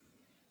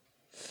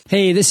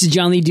Hey, this is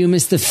John Lee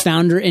Dumas, the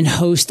founder and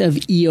host of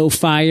EO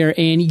Fire,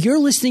 and you're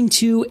listening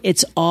to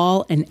It's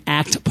All an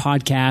Act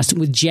podcast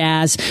with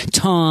Jazz,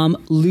 Tom,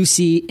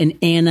 Lucy, and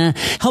Anna,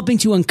 helping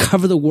to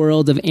uncover the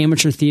world of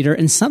amateur theater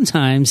and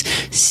sometimes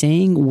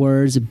saying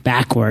words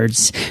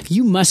backwards.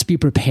 You must be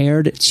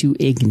prepared to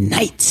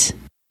ignite.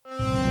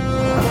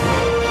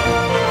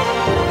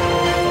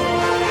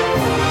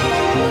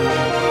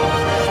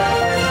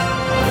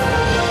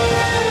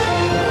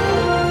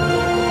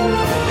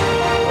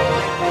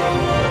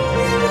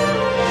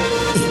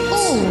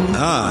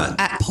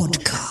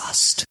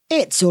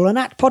 It's All an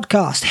Act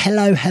podcast.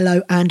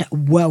 Hello, and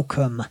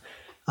welcome.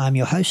 I'm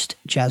your host,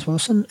 Jazz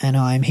Wilson, and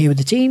I'm here with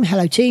the team.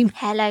 Hello, team.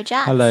 Hello,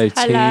 Jazz. Hello,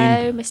 team.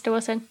 Hello, Mr.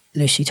 Wilson.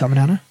 Lucy, Tom, and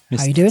Anna. Mr.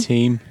 How are you doing?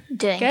 Team.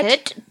 Doing Good.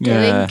 good.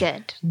 Doing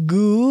good.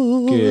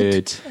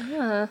 Good.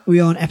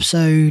 We're on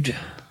episode,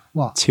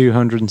 what?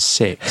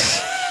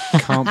 206.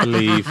 Can't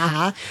believe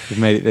we've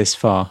made it this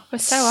far. We're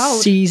so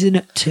old.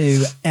 Season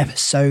 2,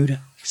 episode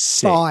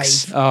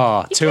 6. 5.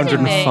 Oh, You're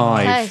kidding me.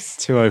 205. Close.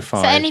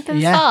 205. So only been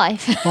Yeah.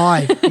 5.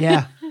 5,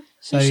 yeah.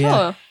 So, You yeah.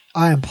 sure?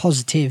 I am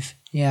positive.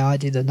 Yeah, I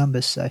do the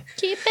numbers, so.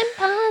 Keeping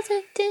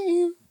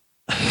positive.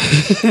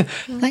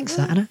 Thanks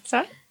for that, Anna.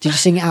 Sorry? Did you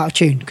sing it out of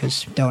tune?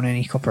 Because don't want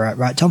any copyright,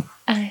 right, Tom?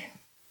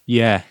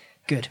 Yeah.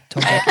 Good.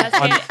 Tom did. That's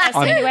the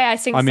only way I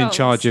sing I'm in songs,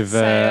 charge of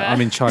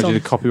I'm in charge of the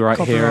copyright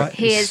here Copyright. at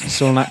He is-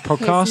 Solnac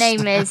podcast. His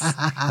name is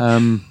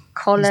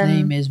Colin. His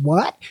name is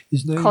what?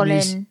 His name is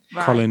Colin.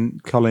 Right. Colin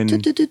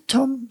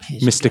Tom.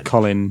 Mr.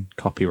 Colin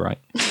Copyright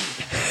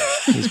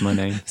is my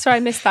name. Sorry, I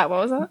missed that.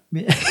 What was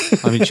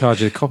that? I'm in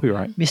charge of the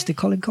copyright, Mr.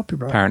 Colin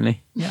Copyright.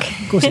 apparently. Yeah,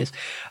 of course it is.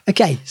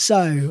 Okay,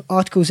 so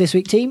articles this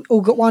week, team.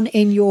 All got one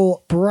in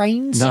your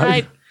brains? No.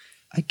 Right.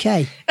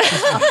 Okay,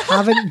 I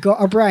haven't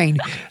got a brain.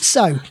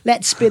 So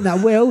let's spin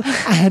that wheel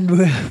and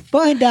we'll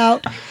find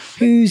out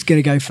who's going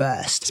to go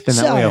first. Spin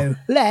that wheel.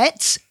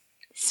 Let's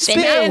Spin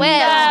that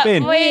wheel.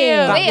 Spin.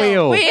 That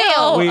wheel.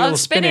 Wheel. I'm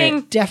spin it.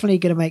 spinning. definitely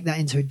going to make that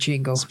into a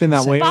jingle. Spin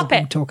that wheel. Bop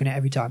I'm it. talking it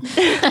every time.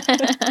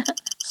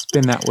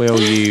 Spin that wheel,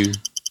 you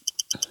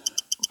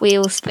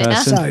Wheel spinner.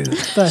 Person. So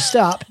first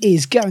up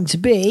is going to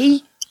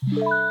be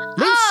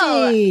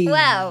Lucy.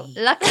 Well,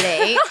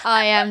 luckily,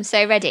 I am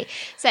so ready.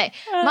 So,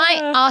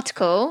 my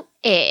article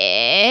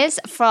is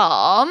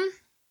from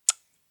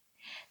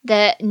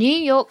the New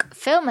York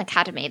Film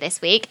Academy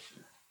this week.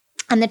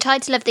 And the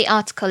title of the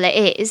article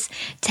is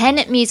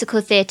 10 Musical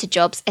Theatre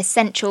Jobs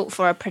Essential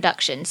for a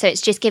Production. So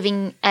it's just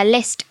giving a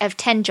list of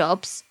 10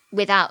 jobs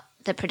without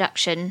the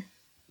production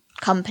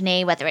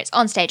company, whether it's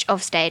on stage,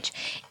 off stage,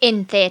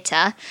 in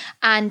theatre.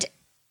 And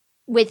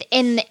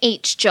within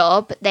each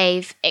job,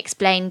 they've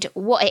explained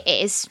what it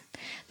is,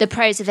 the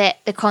pros of it,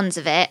 the cons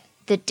of it,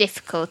 the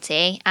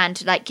difficulty,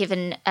 and like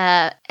given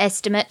an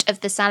estimate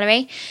of the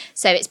salary.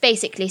 So it's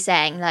basically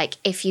saying, like,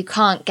 if you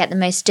can't get the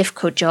most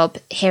difficult job,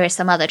 here are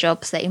some other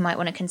jobs that you might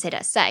want to consider.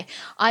 So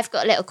I've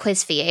got a little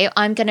quiz for you.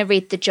 I'm going to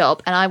read the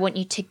job and I want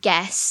you to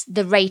guess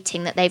the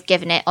rating that they've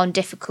given it on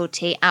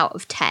difficulty out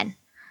of 10.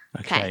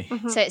 Okay.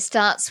 So it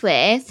starts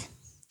with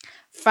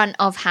front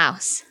of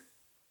house.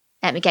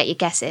 Let me get your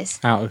guesses.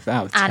 Out of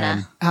 10.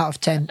 Anna. Out of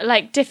 10.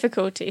 Like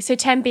difficulty. So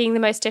 10 being the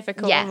most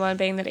difficult Yeah. and 1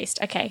 being the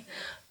least. Okay.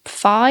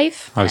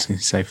 5. I was going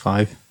to say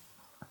 5.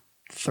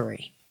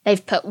 3.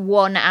 They've put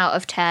 1 out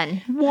of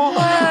 10. What?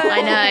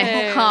 I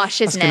know. Harsh,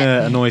 That's isn't going it?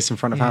 to annoy some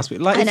front of house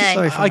people. Like, I know.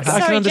 Sorry, I front of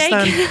can house.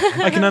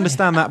 understand. I can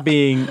understand that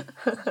being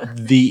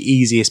the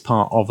easiest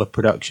part of a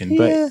production,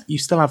 but Yeah. you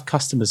still have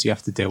customers you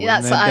have to deal with.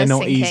 That's and what I they're was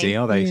not thinking. easy,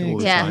 are they? All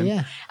the Yeah. time.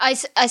 Yeah. I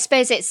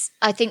suppose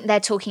I think they're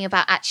talking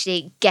about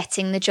actually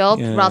getting the job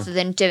Yeah. rather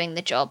than doing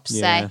the job.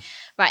 Yeah. So,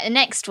 right, the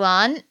next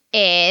one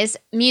is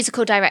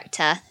musical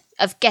director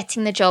of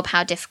getting the job.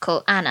 How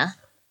difficult? Anna.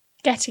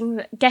 Getting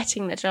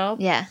the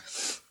job. Yeah.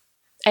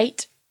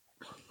 8.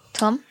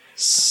 Tom?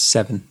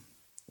 7.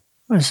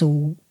 Well, it's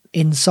all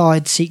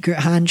inside secret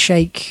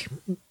handshake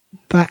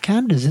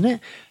backhand, isn't it?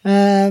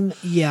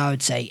 Yeah, I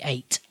would say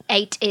 8.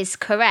 8 is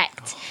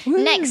correct.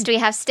 Next, we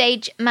have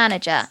stage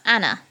manager.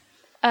 Anna.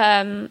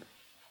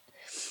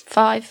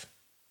 5.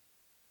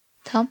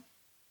 Tom?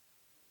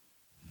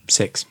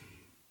 6.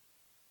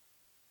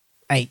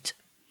 8.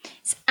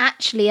 It's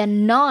actually a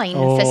 9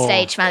 for Oh.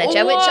 stage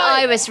manager, which What?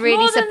 I was really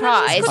More than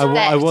surprised. musical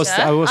I was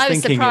I was thinking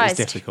it was surprised.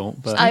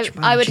 difficult, but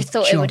I would have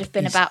thought it would have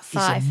been about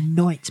 5. It's a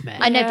nightmare.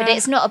 I know, but Yeah.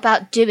 it's not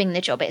about doing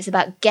the job. It's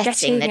about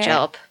getting the Getting it.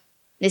 job.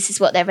 This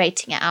is what they're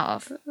rating it out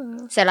of.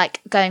 So,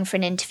 like, going for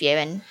an interview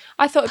and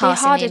I thought it'd be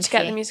Passing the harder to get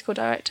interview. the musical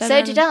director. So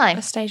than did I.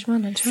 A stage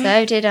manager.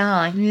 so did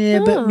I. Yeah,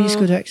 but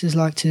musical directors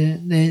like to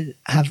they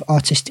have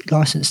artistic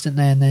license, don't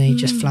they? And then he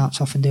just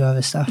flouts off and do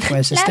other stuff.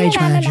 Whereas the La, stage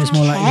la, la, manager is la.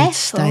 more likely to Careful,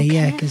 stay,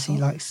 yeah, because he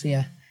likes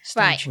stage.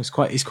 Right.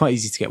 it's quite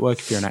easy to get work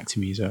if you're an acting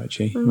muso.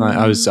 Actually, like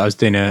I was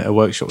doing a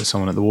workshop with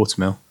someone at the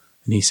Watermill,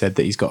 and he said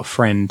that he's got a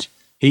friend.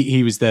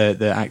 He was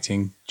the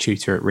acting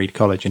tutor at Reed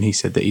College, and he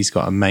said that he's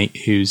got a mate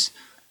who's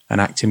an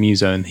actor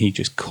muso, and he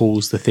just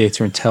calls the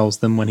theatre and tells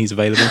them when he's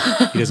available.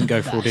 He doesn't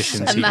go for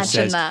auditions. He just Imagine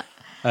says, that.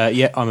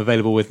 Yeah, I'm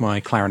available with my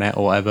clarinet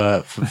or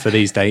whatever for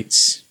these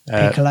dates.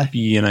 Piccolo.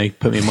 You know,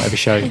 put me in whatever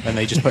show, and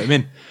they just put him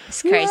in.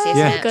 It's crazy, isn't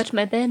Yeah. it? Got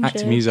my bench.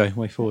 Acting muso,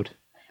 way forward.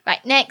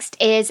 Right, next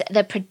is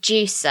the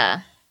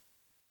producer.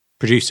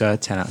 Producer,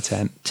 10 out of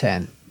 10.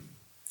 10.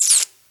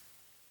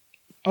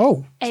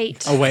 Oh,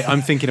 8. Oh wait,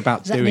 I'm thinking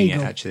about that doing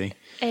legal? it actually.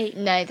 8.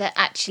 No, that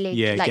actually,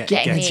 Yeah, like,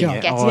 getting getting the the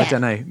job. getting Oh, I it.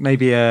 don't know.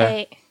 Maybe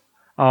 8.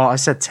 Oh, I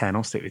said 10.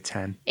 I'll stick with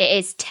 10. It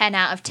is 10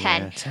 out of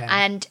 10. Yeah, 10.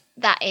 And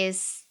that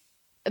is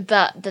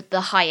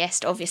the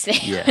highest, obviously.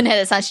 Yeah. I know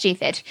that sounds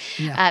stupid,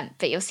 Yeah.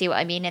 but you'll see what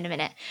I mean in a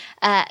minute.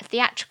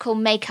 Theatrical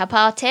makeup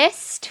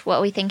artist. What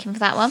are we thinking for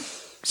that one?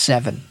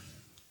 7.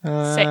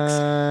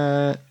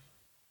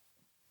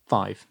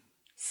 5.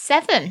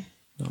 7.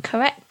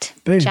 Correct.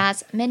 Boom.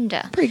 Jazz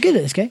Minder. Pretty good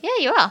at this game. Yeah,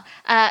 you are.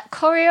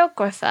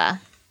 Choreographer.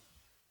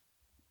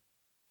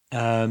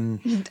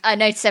 I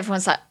noticed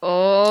everyone's like,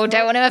 oh,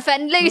 don't want to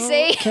offend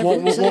Lucy.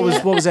 What was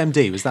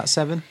MD? Was that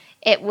 7?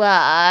 It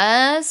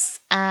was,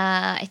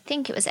 I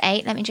think it was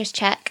 8. Let me just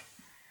check.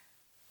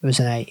 It was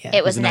an 8, yeah.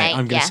 It was an 8,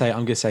 I'm gonna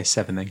yeah. say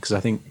 7 then, because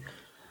I think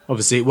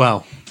obviously,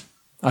 well,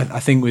 I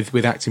think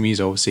with acting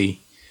music,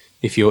 obviously,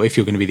 if you're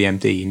going to be the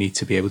MD, you need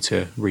to be able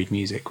to read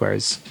music.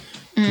 Whereas,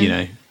 you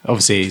know,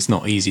 obviously, it's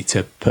not easy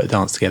to put a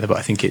dance together, but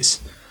I think it's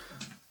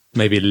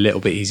maybe a little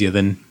bit easier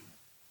than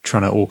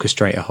trying to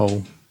orchestrate a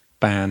whole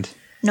band.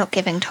 Not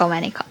giving Tom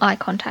any eye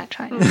contact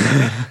right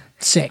now.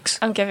 6.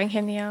 I'm giving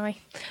him the eye.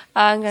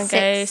 I'm going to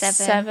go 6,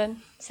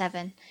 7.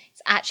 7.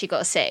 It's actually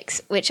got a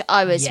 6, which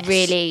I was Yes.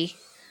 really.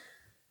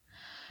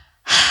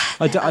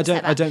 I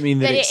don't mean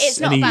that But it's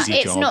not an about. easy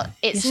It's job. not.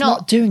 It's It's not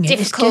not doing it,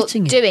 it's difficult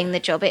getting it. doing the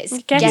job. It's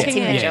Getting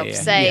getting it. the job. Yeah,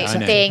 So I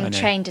know, being I know.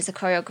 trained as a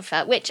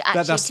choreographer, which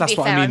actually, that's to be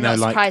what I fair, mean, I'm not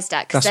though, like, surprised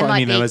at, because that's there what I might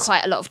mean, be though, as-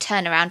 quite a lot of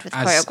turnaround with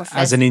choreographers.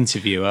 as an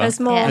interviewer, There's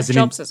more Yeah.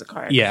 jobs as a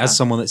choreographer. yeah, as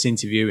someone that's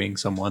interviewing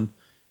someone,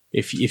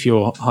 if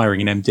you're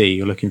hiring an MD,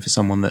 you're looking for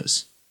someone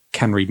that's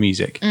can read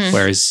music.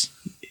 Whereas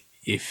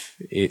if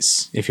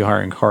you're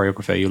hiring a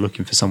choreographer, you're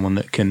looking for someone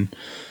that can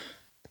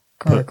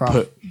Choreograph.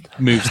 put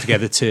moves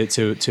together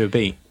to a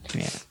beat.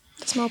 Yeah.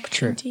 There's more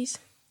opportunities.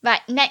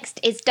 Right, next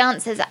is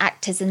dancers,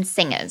 actors, and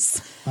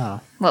singers. Oh.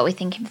 What are we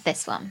thinking for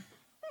this one?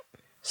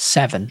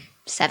 7.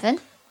 7,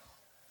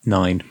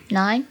 9.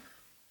 9,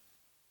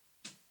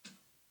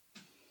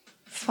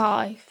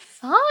 5.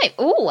 5.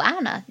 Oh,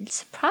 Anna,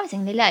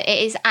 surprisingly low. It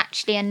is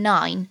actually a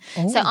 9.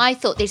 So I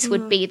thought this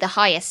would be the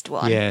highest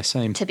one. Yeah,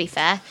 same. To be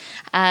fair.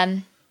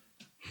 And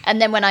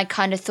then when I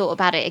kind of thought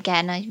about it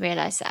again, I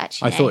realised that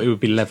actually I thought it would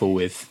be level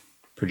with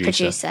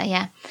producer,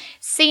 yeah.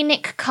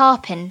 Scenic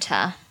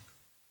carpenter.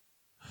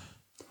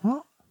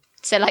 What?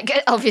 So, like,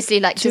 obviously,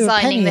 like, To a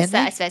designing penny, the aren't set,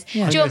 I they? suppose.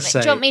 Yeah. Do, you I'm want, gonna do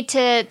you say- want me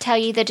to tell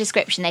you the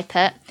description they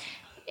put?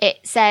 It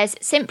says,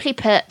 simply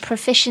put,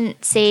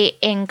 proficiency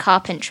in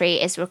carpentry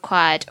is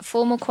required.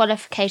 Formal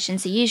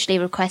qualifications are usually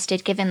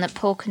requested given that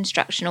poor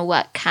constructional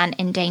work can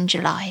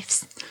endanger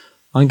lives.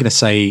 I'm going to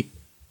say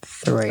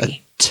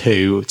 3.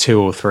 2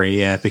 or 3,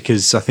 yeah,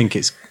 because I think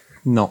it's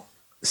not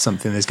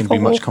something there's going to be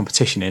much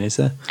competition in, is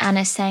there?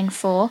 Anna's saying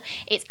 4.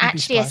 It's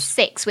actually a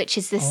surprised. 6, which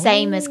is the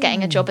same as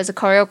getting a job as a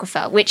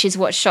choreographer, which is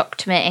what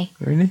shocked me.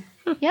 Really?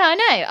 Yeah, I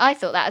know. I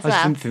thought that as I just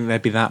well. didn't think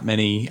there'd be that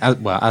many,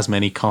 as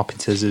many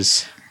carpenters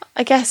as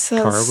I guess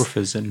there's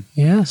choreographers and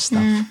Yeah.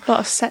 stuff. a lot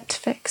of set to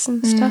fix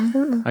and stuff,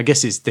 isn't there? I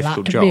guess it's a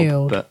difficult to job,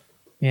 build. but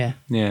Yeah.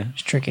 yeah,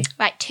 It's tricky.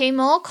 Right, 2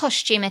 more.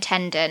 Costume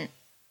attendant.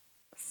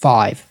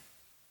 5.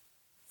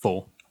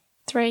 4.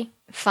 3.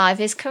 5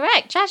 is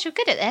correct. Jazz, you're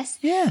good at this.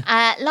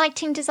 Yeah.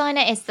 Lighting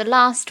designer is the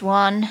last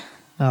one.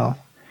 Oh.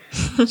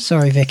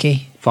 Sorry,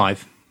 Vicky.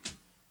 5.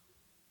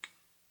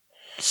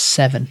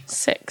 7.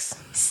 6.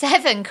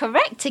 7,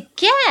 correct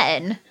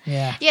again.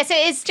 Yeah. Yeah, so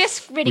it's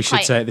just really We should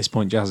quite. say at this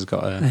point, Jazz has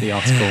got the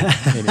article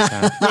in his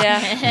hand. Yeah.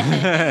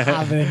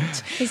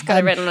 Haven't. He's got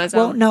it written on his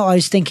Well, own. no, I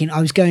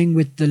was going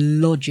with the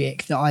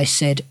logic that I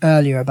said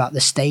earlier about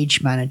the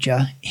stage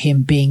manager,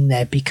 him being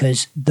there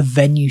because the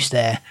venue's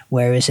there,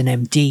 whereas an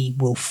MD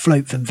will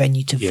float from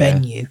venue to Yeah.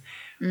 venue.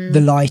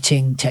 The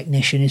lighting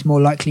technician is more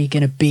likely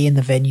going to be in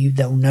the venue.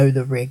 They'll know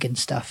the rig and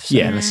stuff. So.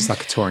 Yeah, unless it's like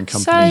a touring So,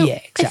 company. Yeah,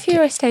 if exactly.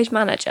 you're a stage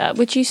manager,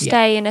 would you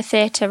stay in a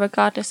theatre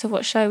regardless of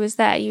what show was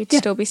there? You'd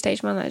still be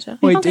stage manager.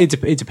 Well, it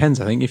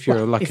depends. I think if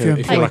you're like if you're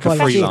if you're like a employed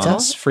by the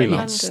theatre.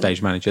 freelance Yeah.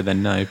 stage manager,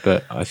 then no.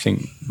 But I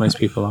think most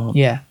people are.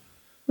 Yeah.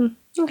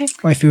 Okay.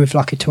 Or if you're with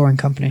like a touring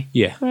company.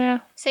 Yeah. Yeah.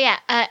 So yeah,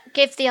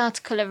 give the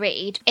article a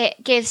read.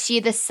 It gives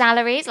you the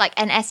salaries, like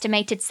an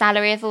estimated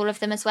salary of all of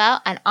them as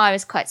well. And I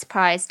was quite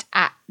surprised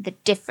at the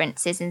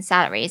differences in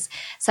salaries.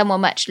 Some were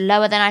much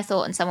lower than I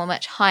thought and some were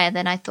much higher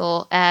than I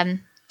thought.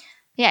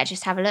 Yeah,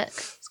 just have a look.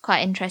 It's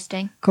quite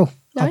interesting. Cool.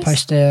 I'll Nice.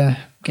 post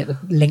get the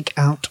link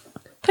out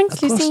Thanks,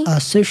 across Lucy.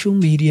 our social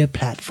media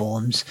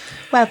platforms.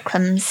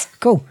 Welcomes.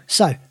 Cool.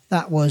 So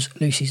that was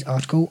Lucy's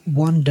article.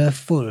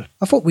 Wonderful.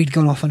 I thought we'd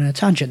gone off on a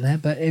tangent there,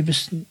 but it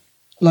was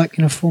like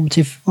an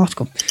informative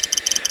article.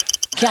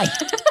 Okay.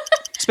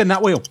 Spin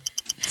that wheel.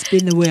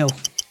 Spin the wheel.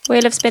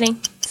 Wheel of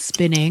spinning.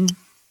 Spinning.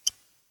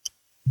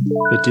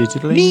 But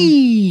digitally.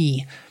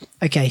 Me.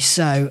 Okay,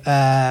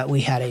 so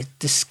we had a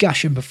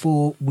discussion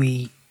before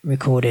we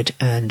recorded,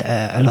 and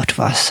a lot of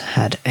us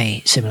had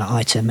a similar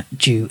item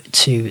due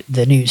to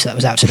the news that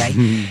was out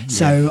today.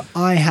 So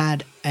I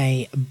had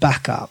a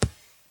backup.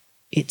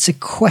 It's a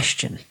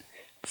question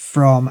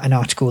from an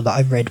article that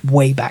I read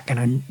way back,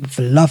 and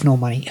for love nor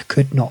money, I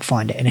could not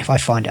find it. And if I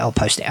find it, I'll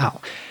post it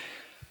out.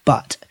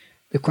 But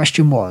the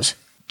question was,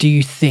 do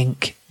you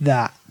think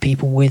that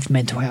people with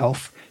mental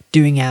health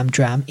doing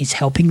Amdram is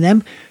helping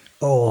them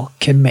or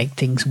can make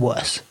things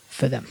worse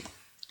for them?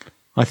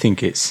 I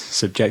think it's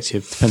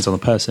subjective. Depends on the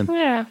person.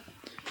 Yeah.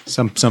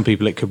 Some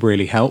people it could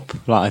really help.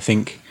 Like I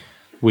think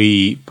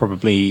we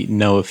probably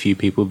know a few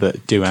people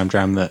that do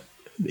Amdram that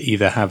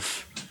either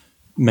have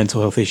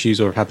mental health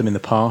issues or have had them in the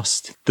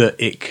past, that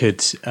it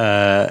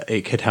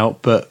could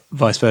help. But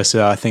vice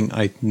versa, I think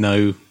I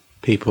know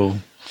people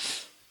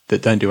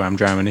that don't do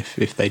Amdram, and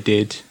if they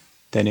did,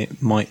 then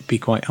it might be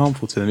quite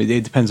harmful to them.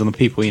 It depends on the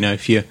people. You know,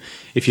 if you're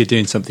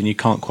doing something you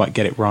can't quite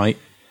get it right,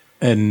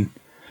 and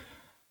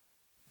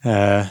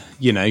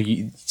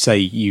you say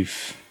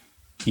you've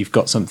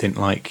got something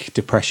like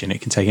depression,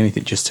 it can take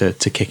anything just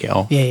to kick it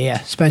off. Yeah.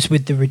 I suppose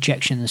with the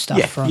rejection and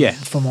stuff from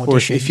auditions.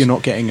 Or if you're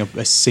not getting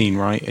a scene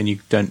right and you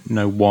don't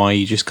know why,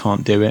 you just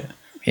can't do it.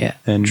 Yeah,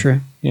 then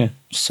true. Yeah,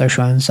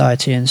 social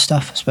anxiety and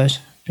stuff, I suppose,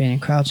 being in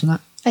crowds and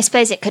that. I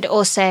suppose it could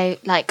also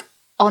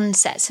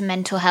onset some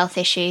mental health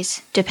issues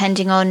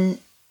depending on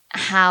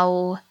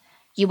how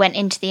you went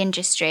into the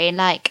industry.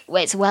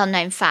 It's a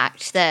well-known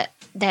fact that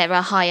there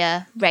are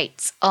higher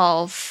rates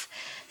of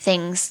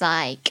things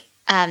like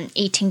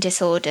eating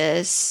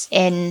disorders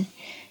in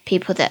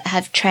people that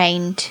have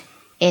trained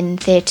in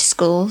theatre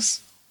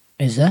schools.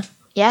 Is there?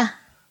 Yeah.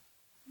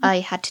 I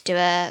had to do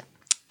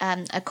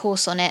a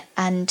course on it,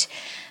 and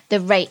the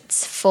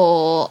rates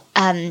for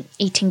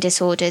eating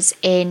disorders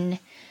in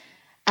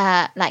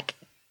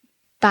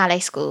ballet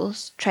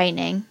schools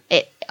training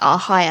are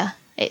higher.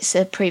 It's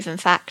a proven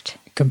fact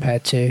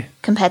Compared to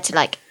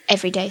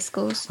everyday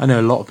schools. I know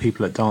a lot of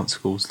people at dance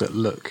schools that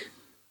look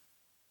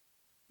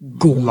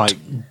gaunt. like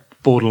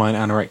borderline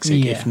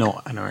anorexic, Yeah. if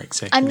not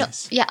anorexic. I'm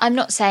Yes. not. Yeah, I'm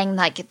not saying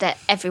that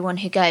everyone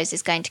who goes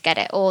is going to get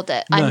it, or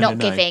that I'm not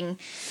No. giving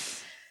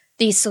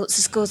these sorts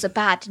of schools a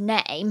bad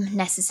name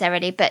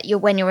necessarily. But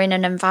when you're in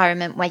an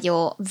environment where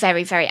you're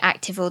very, very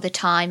active all the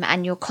time,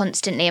 and you're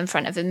constantly in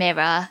front of a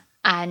mirror,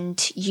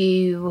 and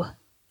you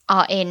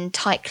are in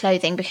tight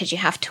clothing because you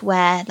have to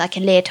wear a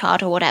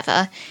leotard or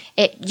whatever,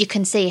 you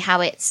can see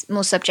how it's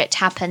more subject to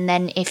happen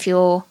than if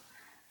you're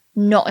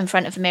not in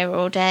front of a mirror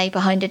all day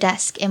behind a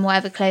desk in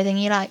whatever clothing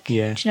you like.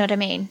 Yeah. Do you know what I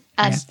mean?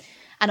 And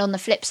on the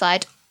flip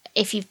side,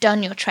 if you've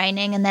done your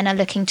training and then are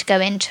looking to go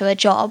into a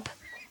job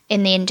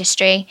in the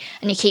industry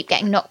and you keep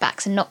getting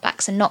knockbacks and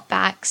knockbacks and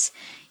knockbacks,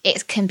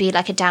 it can be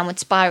like a downward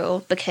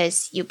spiral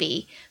because you'll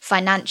be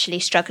financially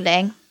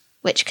struggling,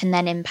 which can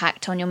then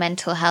impact on your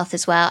mental health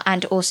as well.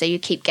 And also you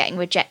keep getting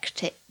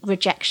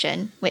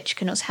rejection, which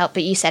can also help.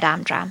 But you said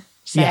Amdram.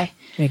 So. Yeah,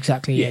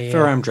 exactly. Yeah, for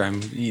Amdram,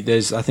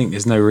 I think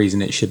there's no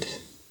reason it should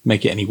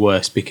make it any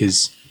worse,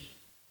 because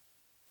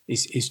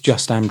it's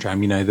just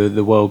Amdram. You know,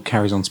 the world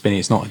carries on spinning.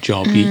 It's not a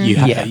job.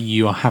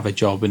 You have a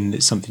job, and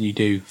it's something you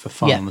do for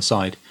fun on the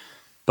side.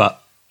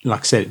 But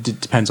like I said,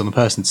 it depends on the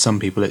person. Some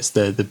people, it's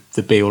the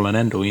be all and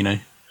end all. You know,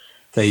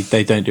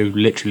 they don't do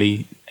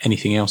literally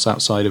anything else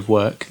outside of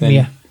work.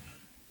 Then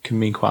can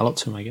mean quite a lot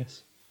to them, I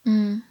guess.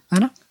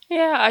 Anna?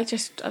 Yeah,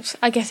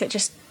 I guess it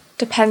just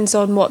depends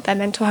on what their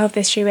mental health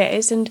issue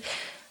is and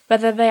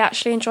whether they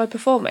actually enjoy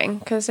performing.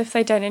 Because if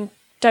they don't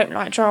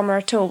like drama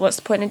at all, what's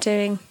the point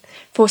in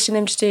forcing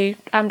them to do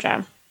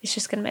Amdram? It's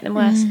just going to make them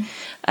worse.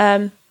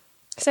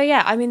 So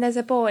yeah, I mean, there's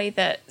a boy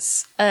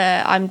that's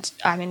I'm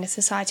in a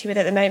society with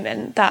at the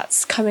moment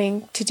that's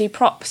coming to do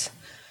props,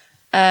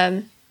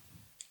 and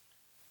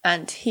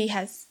he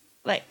has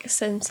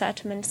some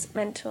certain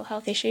mental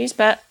health issues,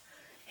 but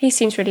he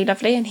seems really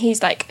lovely, and he's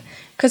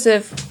because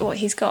of what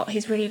he's got,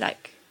 he's really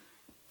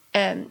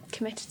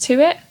committed to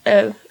it,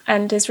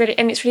 and it's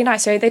really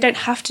nice. So they don't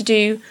have to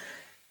do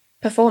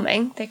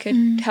performing; they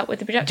could help with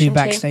the production, do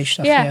backstage too.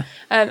 stuff. Yeah.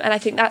 And I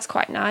think that's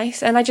quite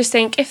nice. And I just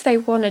think if they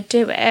want to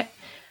do it,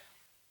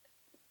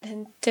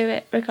 then do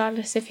it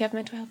regardless if you have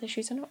mental health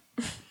issues or not.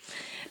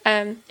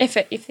 If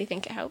they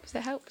think it helps,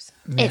 it helps.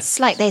 Yeah. It's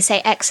like they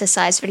say,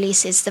 exercise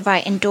releases the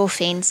right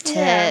endorphins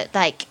to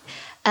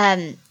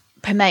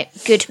promote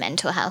good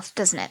mental health,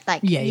 doesn't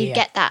it? You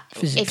get that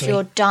physically if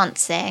you're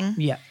dancing.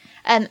 Yeah.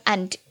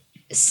 And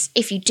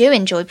if you do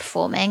enjoy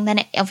performing, then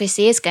it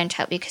obviously is going to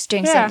help you, because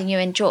doing something you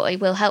enjoy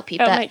will help you.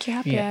 It'll make you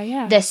happier,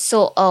 yeah. The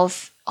sort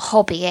of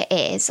hobby it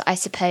is, I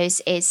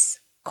suppose, is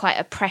quite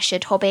a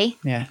pressured hobby.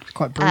 Yeah, it's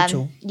quite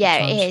brutal.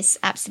 It is,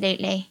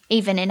 absolutely.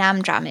 Even in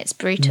Amdram, it's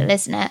brutal,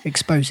 isn't it?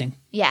 Exposing.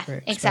 Yeah,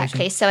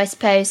 exactly. So I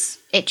suppose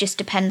it just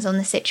depends on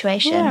the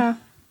situation. Yeah.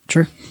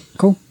 True.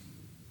 Cool.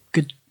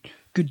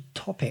 Good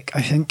topic,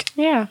 I think.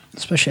 Yeah.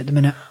 Especially at the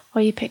minute.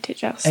 Well, you picked it,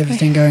 Jess.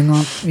 Everything going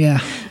on. Yeah.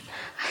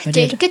 I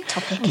did. Good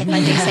topic, if I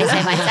do say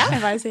so myself.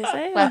 If I say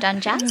so. Well done,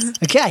 Jazz.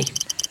 Okay,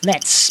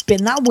 let's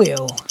spin that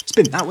wheel.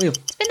 Spin that wheel.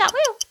 Spin that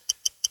wheel.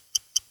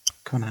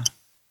 Come on now.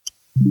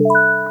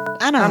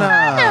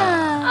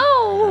 Anna.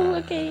 Oh,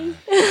 Okay.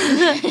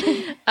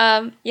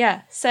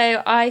 Yeah.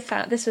 So I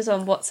found this was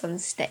on What's on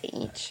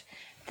Stage.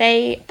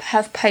 They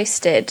have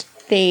posted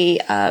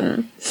the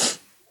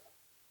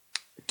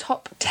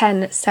top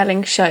 10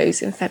 selling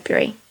shows in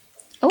February.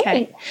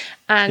 Okay. Ooh.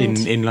 And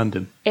in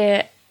London.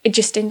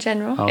 just in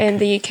general Okay. in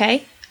the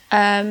UK.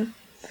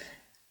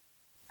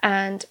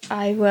 And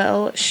I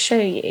will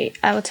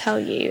tell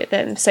you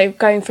them. So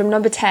going from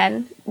number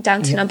 10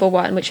 down to number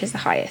 1, which is the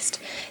highest.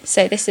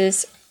 So I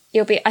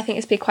think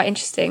it's be quite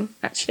interesting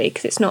actually,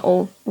 because it's not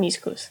all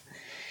musicals.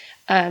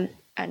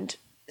 And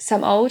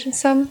some old and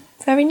some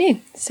very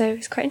new. So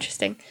it's quite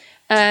interesting.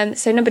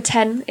 So number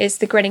 10 is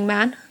The Grinning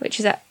Man, which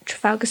is at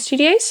Trafalgar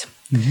Studios.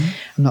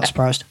 I'm not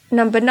surprised.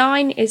 Number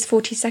 9 is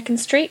 42nd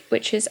Street,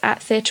 which is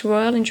at Theatre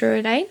Royal in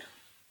Drury Lane.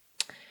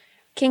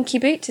 Kinky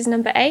Boots is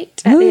number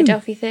 8 at the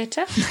Adelphi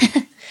Theatre.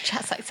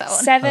 Just like that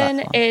one. 7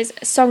 is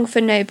Song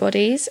for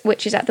Nobodies,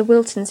 which is at the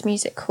Wiltons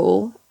Music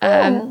Hall,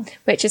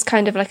 which is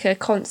kind of like a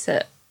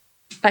concert,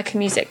 like a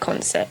music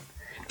concert.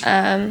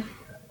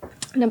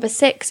 Number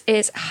 6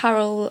 is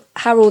Harold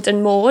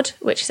and Maude,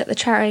 which is at the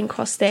Charing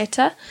Cross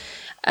Theatre.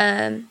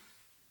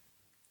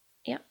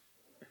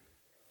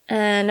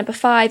 Number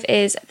 5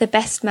 is The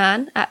Best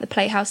Man at the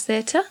Playhouse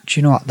Theatre. Do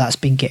you know what? That's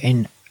been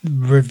getting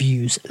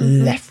reviews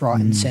left, right,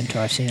 and centre.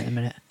 I've seen it at the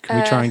minute.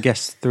 Can we try and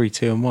guess 3,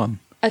 2, and 1?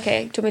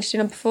 Okay, do you want me to do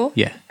number 4?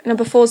 Yeah.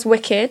 Number 4 is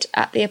Wicked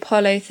at the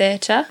Apollo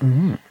Theatre.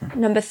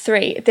 Number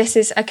 3, this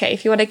is, okay,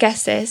 if you want to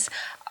guess this,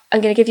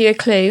 I'm going to give you a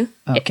clue.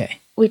 Okay.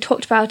 We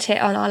talked about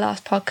it on our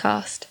last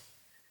podcast.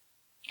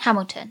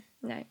 Hamilton.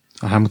 No.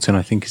 Hamilton,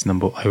 I think, is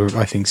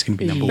I think it's going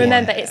to be number 1.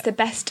 Remember, it's the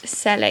best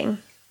selling.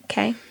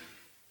 Okay.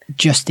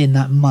 Just in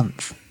that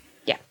month.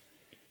 Yeah.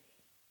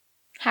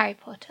 Harry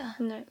Potter.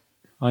 No.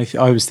 I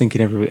was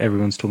thinking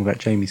everyone's talking about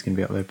Jamie's going to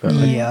be up there, but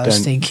Yeah, I I was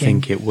don't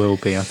thinking- think it will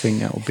be. I think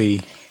that will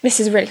be... This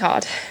is really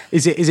hard.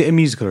 Is it a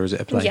musical or is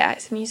it a play? Yeah,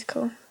 it's a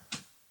musical.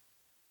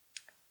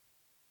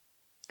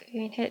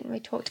 Green Hit, and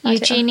we talked about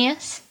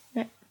Eugenius. it.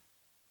 No.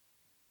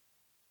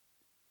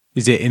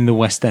 Is it in the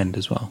West End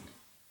as well?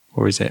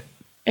 Or is it...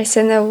 It's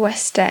in the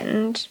West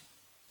End,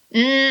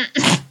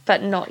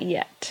 but not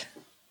yet.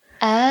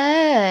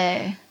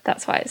 Oh.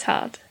 That's why it's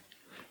hard.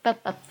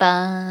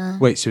 Ba-ba-ba.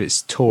 Wait, so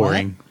it's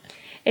touring?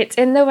 It's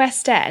in the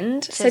West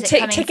End. So is it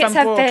coming tickets from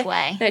have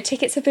Broadway?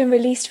 tickets have been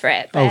released for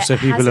it. But Oh, so it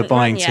people are hasn't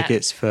buying run yet.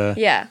 tickets for...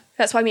 Yeah,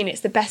 that's what I mean. It's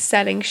the best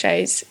selling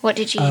shows. What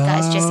did you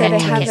guys just get they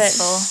tickets haven't.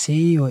 for?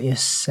 See what you're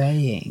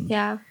saying.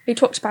 Yeah, we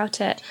talked about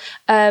it.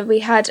 We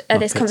had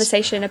this Muppets.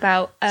 conversation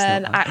about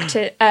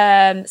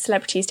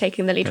celebrities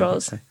taking the lead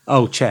roles. Okay.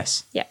 Oh,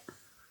 chess. Yeah.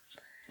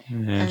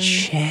 Yeah.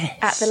 Chess.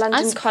 At the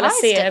London surprised at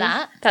Coliseum.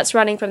 that. That's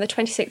running from the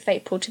 26th of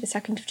April to the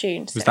 2nd of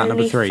June. So Was that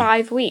number only 3?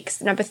 5 weeks.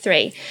 Number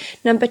 3.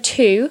 Number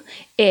 2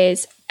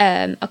 is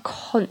a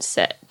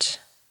concert.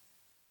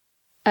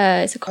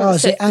 It's a concert. Oh,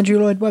 is it Andrew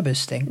Lloyd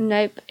Webber's thing?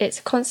 Nope, it's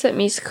a concert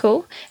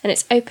musical, and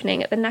it's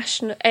opening at the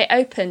National. It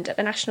opened at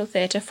the National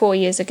Theatre 4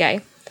 years ago.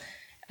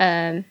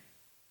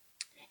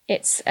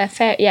 It's a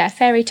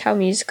fairy tale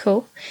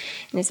musical,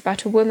 and it's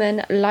about a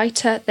woman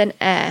lighter than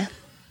air.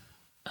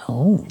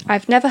 Oh.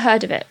 I've never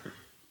heard of it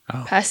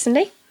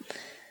personally.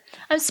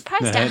 I'm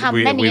surprised No, at how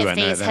we many of won't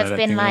know it these then, I have don't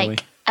been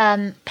think,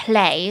 will like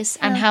plays,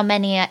 and how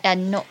many are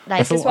not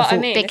like thought- I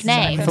thought- big This is what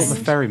I I names. thought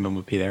the Ferryman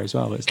would be there as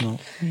well, but it's not.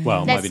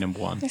 Well, it might be number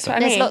 1. That's but- what I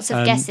There's mean. lots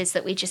of guesses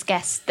that we just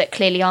guessed that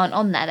clearly aren't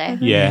on there though.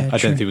 Yeah, I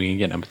true. don't think we can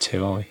get number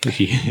 2, are we? If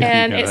you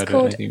haven't It's heard of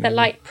called anything The about it.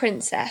 Light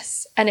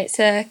Princess, and it's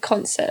a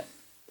concert.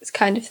 It's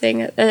kind of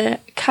thing at the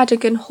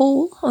Cadogan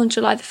Hall on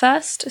July the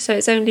 1st. So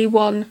it's only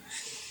one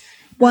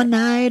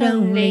night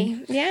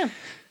only. Yeah.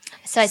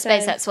 So I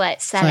suppose So- that's why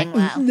it's selling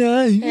well.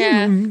 No.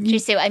 Yeah. Do you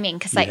see what I mean?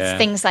 Because like Yeah.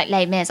 things like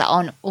Les Mis are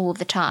on all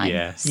the time,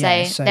 Yeah. so,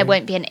 Yeah, so- there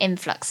won't be an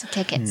influx of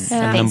tickets. for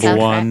And things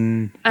number like that.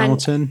 1,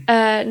 Hamilton.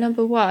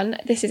 Number 1,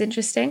 this is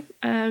interesting.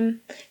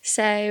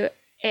 So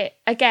it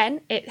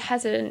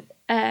hasn't.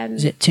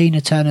 Is it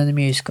Tina Turner the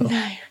musical?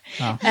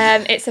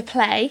 It's a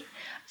play.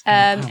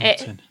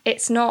 Hamilton.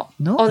 It's not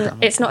Not on.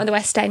 Hamilton. It's not in the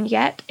West End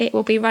yet. It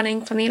will be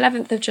running from the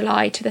 11th of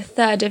July to the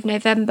 3rd of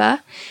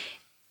November.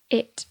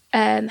 It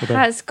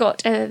has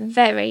got a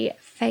very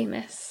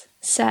famous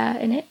sir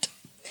in it.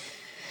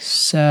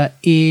 Sir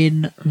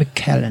Ian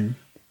McKellen.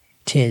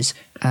 Tis.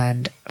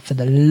 And for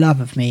the love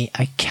of me,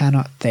 I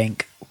cannot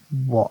think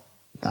what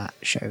that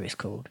show is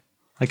called.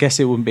 I guess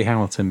it wouldn't be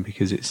Hamilton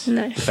because it's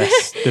No.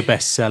 the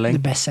best selling. The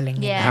best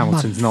selling. Yeah.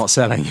 Hamilton's not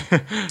selling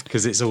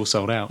because it's all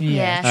sold out.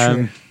 Yeah.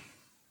 True.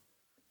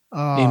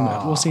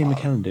 What's Ian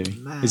McKellen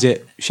doing? Is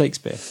it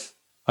Shakespeare?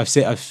 I've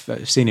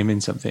seen him in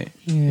something.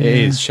 It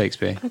is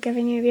Shakespeare. I'm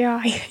giving you the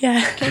eye.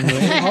 Yeah. Just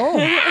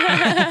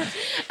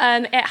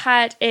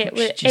had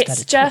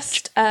It's a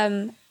just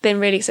been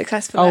really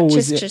successful. Oh, at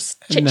was it?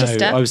 Chichester.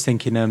 No, I was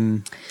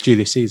thinking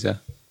Julius Caesar,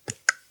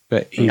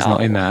 but he's No.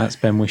 not in that. It's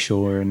Ben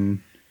Whishaw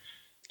and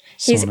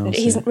someone else.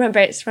 He's remember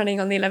it's running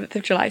on the 11th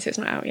of July, so it's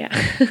not out yet.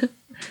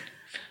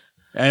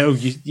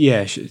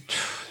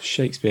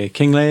 Shakespeare,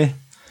 King Lear.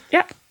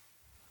 Yep.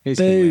 It's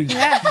Boo. King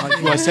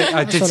Lear.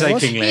 I did say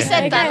King Lear. You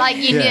said that like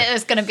you knew Yeah. it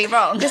was going to be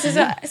wrong. So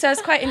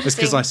it's quite It's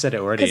interesting. because I said it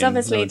already. Because and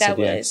obviously no one there said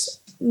was yes.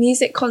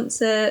 music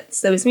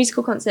concerts, there was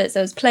musical concerts,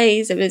 there was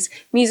plays, there was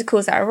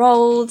musicals that are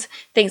old,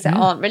 things that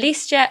aren't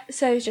released yet.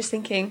 So I was just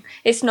thinking,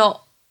 it's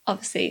not.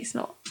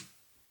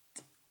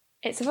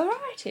 It's a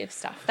variety of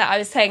stuff that I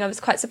was saying I was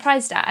quite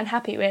surprised at and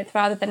happy with,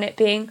 rather than it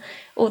being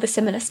all the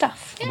similar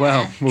stuff.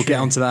 Well, we'll get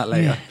onto that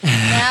later.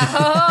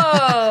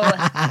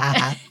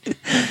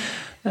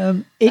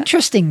 No.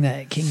 Interesting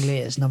that King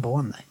Lear's number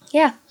one, though.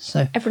 Yeah,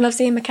 So, everyone loves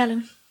Ian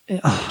McKellen.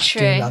 I do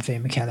True. love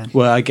Ian McKellen.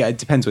 Well, it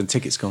depends when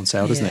tickets go on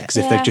sale, doesn't it? Yeah. Because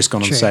if Yeah. they've just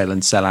gone on True. sale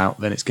and sell out,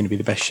 then it's going to be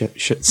the best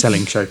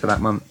selling show for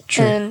that month.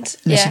 True. And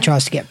Unless yeah, he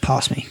tries to get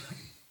past me,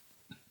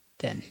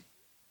 then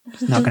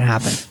it's not going to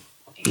happen.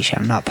 He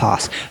shall not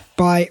pass.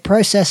 By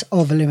process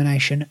of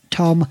elimination,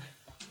 Tom,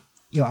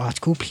 your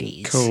article,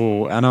 please.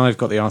 Cool. And I've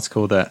got the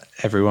article that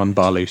everyone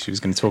bar Lucy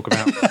was going to talk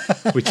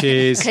about, which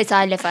is Because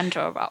I live under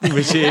a rock.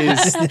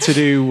 to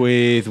do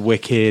with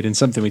Wicked and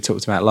something we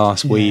talked about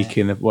last week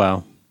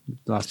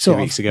last 2 Sort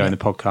of, weeks ago yeah. in the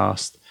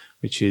podcast,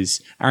 which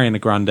is Ariana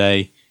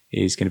Grande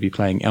is going to be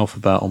playing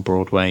Elphaba on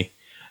Broadway,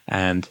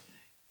 and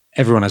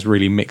everyone has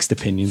really mixed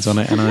opinions on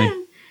it. And I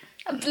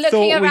I'm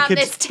looking around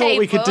this table. thought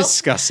we could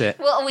discuss it.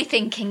 What are we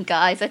thinking,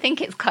 guys? I think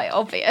it's quite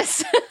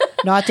obvious.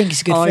 No, I think it's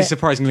a good I fit.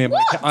 surprisingly am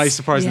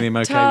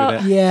okay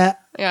with it. Yeah,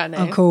 yeah, no,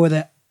 I'm cool with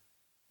it.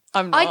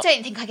 I'm I not.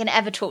 don't think I can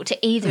ever talk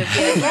to either of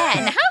you again.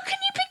 How can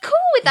you be cool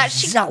with that?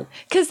 So,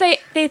 Because they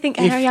think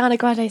Ariana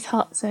Grande's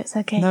hot, so it's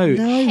okay. No,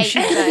 no, Hate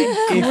she's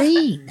though.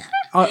 green.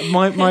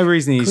 my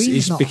reasoning Queen's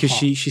is not because hot.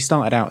 she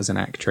started out as an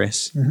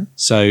actress,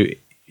 so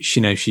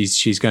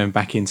she's going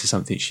back into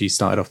something she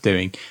started off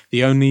doing.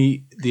 The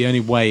only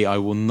way I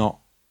will not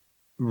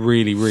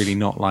really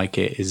not like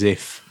it is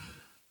if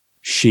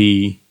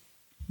she,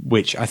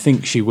 which I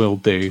think she will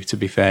do, to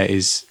be fair,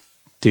 is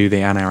do the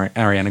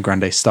Ariana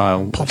Grande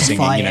style of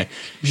singing. You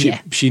know,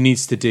 she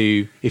needs to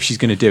do, if she's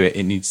going to do it,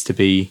 she needs to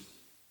be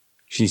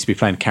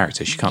playing a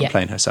character. She can't be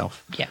playing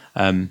herself. Yeah.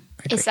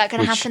 Is that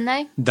going to Which- happen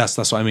though? That's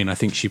what I mean. I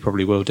think she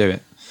probably will do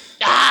it.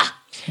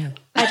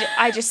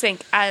 I just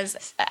think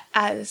as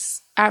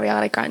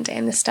Ariana Grande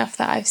and the stuff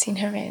that I've seen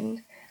her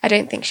in, I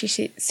don't think she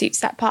suits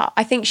that part.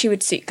 I think she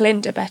would suit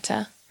Glinda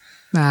better.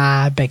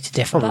 Nah, I beg to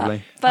differ.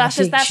 Probably. But I that's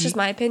just think just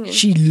my opinion.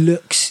 She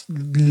looks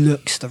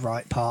the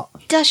right part.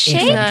 Does she?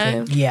 If No.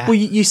 anything. Yeah. Well,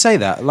 you say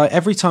that. Like,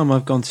 every time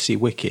I've gone to see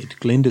Wicked,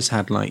 Glinda's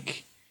had,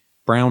 like,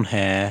 brown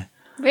hair,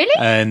 Really?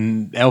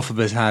 and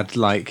Elphaba's had,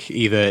 like,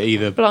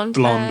 either Blonde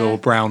hair. or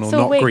brown or It's all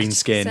not wigged, green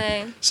skin.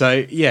 so-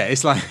 So, yeah,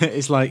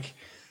 it's like,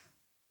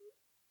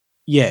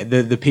 yeah,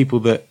 the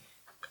people that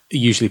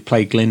usually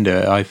play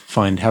Glinda, I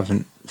find,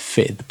 haven't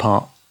fitted the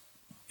part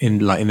in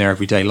their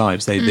everyday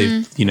lives.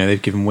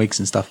 They've given wigs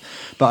and stuff.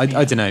 But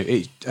I don't know.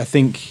 I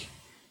think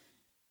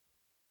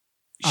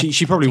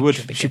she probably think would.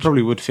 she'll be She good.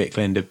 probably would fit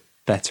Glinda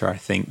better. I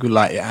think,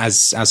 like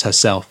as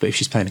herself. But if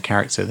she's playing a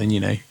character, then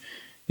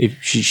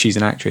if she's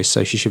an actress,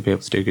 so she should be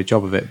able to do a good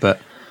job of it. But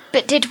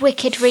Did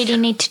Wicked really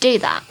need to do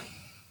that?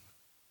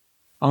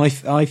 I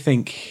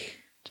think.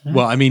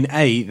 Well, I mean,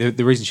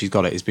 the reason she's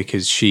got it is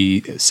because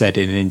she said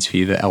in an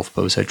interview that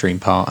Elphaba was her dream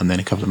part, and then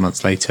a couple of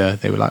months later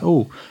they were like,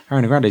 "Oh,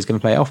 Ariana Grande is going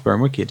to play Elphaba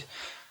in Wicked."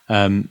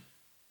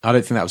 I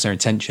don't think that was their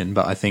intention,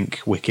 but I think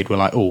Wicked were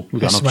like, "Oh,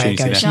 we've got That's an the way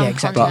it opportunity goes. there." Yeah, Jump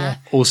exactly. on But that.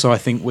 also, I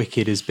think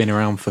Wicked has been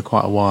around for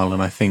quite a while,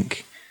 and I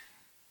think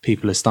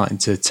people are starting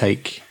to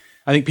take.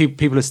 I think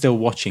people are still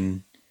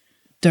watching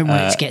Don't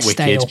want it to get Wicked,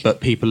 stale.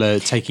 but people are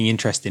taking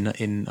interest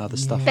in other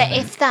stuff. But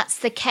if that's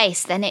the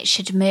case, then it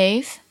should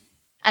move,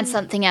 and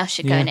something else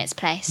should go Yeah. in its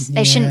place.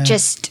 They shouldn't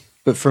just.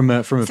 But from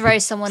a Throw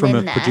someone from in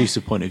a there.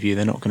 producer point of view,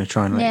 they're not going to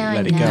try and Yeah,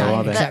 let I it go, know,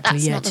 are they? but Exactly,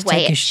 that's yeah, not the to way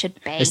take it a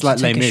should be. It's like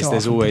take Les a Mis. shot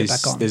There's off and put it always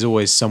back on. there's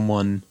always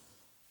someone,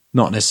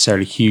 not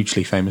necessarily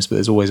hugely famous, but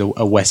there's always a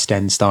West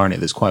End star in it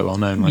that's quite well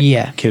known. Like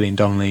Yeah. Killian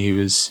Donnelly, who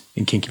was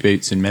in Kinky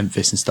Boots in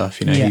Memphis and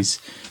stuff. Yeah.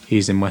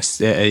 He's in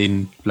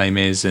in Les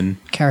Mis, and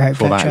Carrie Hope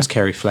before that Fletcher. it was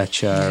Carrie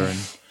Fletcher. And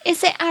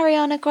Is it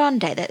Ariana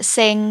Grande that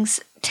sings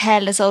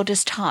 "Tale as Old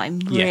as Time"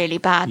 Yeah. really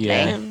badly?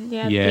 yeah,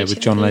 Yeah, yeah, Beauty with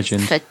and John the Beast.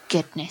 Legend. For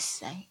goodness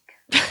sake.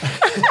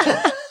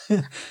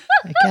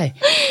 Okay.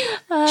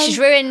 She's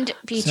ruined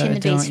Beauty so and the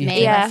don't Beast for you me,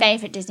 think- my Yeah.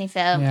 favourite Disney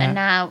film, Yeah. and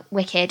now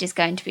Wicked is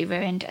going to be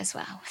ruined as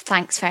well.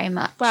 Thanks very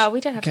much. Well,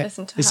 we don't have to Okay.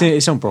 listen to It's her.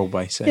 it's on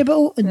Broadway, so Yeah,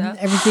 but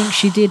everything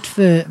she did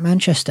for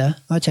Manchester,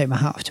 I take my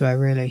hat off to her,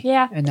 really.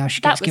 Yeah, And now she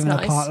that gets was given a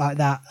nice. part like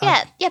that.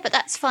 yeah, but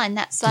that's fine.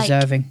 That's like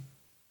Deserving.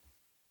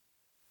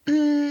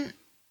 I'm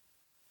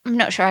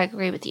not sure I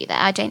agree with you there.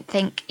 I don't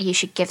think you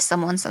should give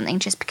someone something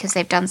just because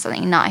they've done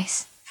something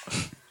nice.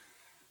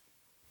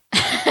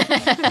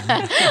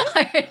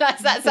 I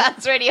realise that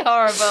sounds really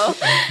horrible.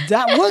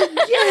 That was,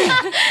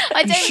 yeah.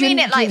 I don't mean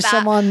it like give that.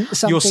 someone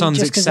something your son's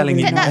just 'cause they're excelling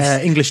really in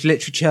nice. English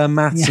literature,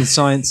 maths, and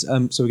science, so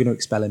we're going to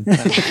expel him. No,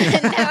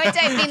 I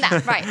don't mean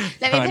that. Right.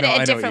 Let me I put know- I it know a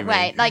what different you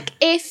way. mean. Like,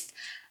 if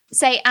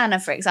say Anna,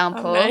 for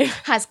example,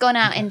 has gone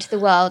out into the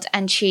world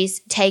and she's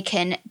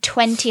taken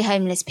 20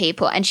 homeless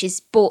people and she's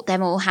bought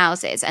them all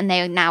houses and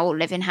they now all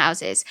live in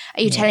houses.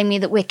 Are you telling me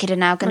that Wicked are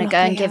now going to go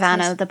and give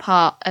Anna the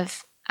part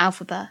of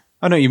Elphaba?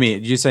 I know what you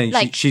mean. You're saying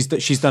she's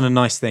done a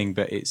nice thing,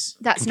 but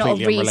that's not a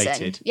completely reason.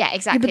 unrelated. Yeah,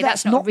 exactly. but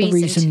that's not the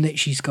reason that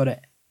she's got it.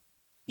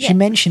 She Yeah.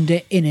 mentioned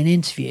it in an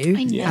interview,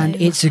 I know. and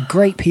it's a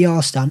great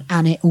PR stunt,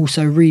 and it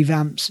also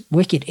revamps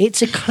Wicked.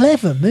 It's a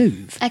clever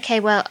move. Okay,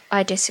 well,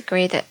 I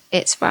disagree that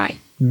it's right.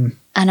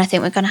 And I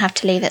think we're going to have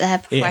to leave it there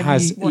before It I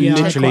has want to-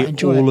 quite literally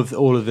enjoy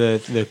all of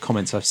the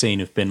comments I've seen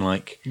have been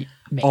like,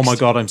 Mixed. "Oh my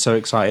god, I'm so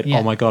excited! Yeah.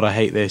 Oh my god, I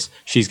hate this.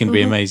 She's going to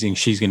be amazing.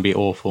 She's going to be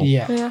awful."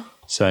 Yeah.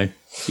 So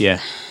yeah,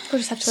 We'll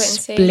just have to wait and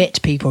see.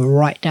 Split people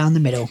right down the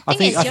middle.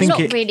 Thing is, you're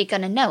not really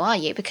going to know, are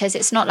you? Because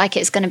it's not like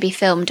it's going to be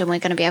filmed and we're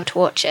going to be able to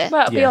watch it.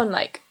 Well, it'll be Yeah. on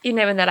like, when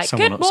they're like,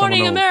 Someone- "Good morning, someone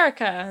will-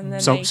 America," and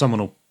then someone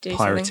will do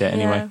pirate something.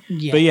 it anyway.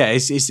 Yeah. But yeah,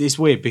 it's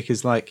weird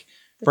because like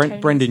Tonys.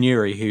 Brendan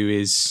Urie, who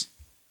is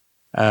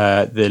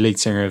the lead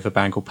singer of a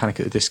band called Panic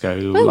at the Disco,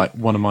 like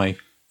one of my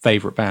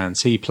favourite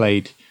bands, he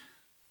played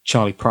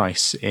Charlie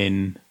Price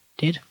in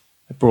Did?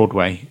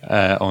 Broadway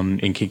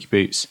in Kinky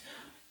Boots,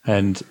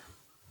 and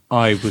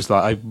I was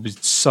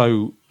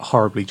so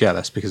horribly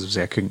jealous because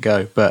obviously I couldn't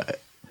go, but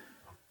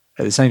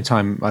at the same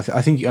time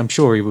I'm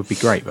sure he would be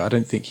great, but I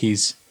don't think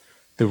he's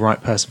the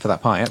right person for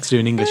that part. He had to do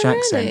an English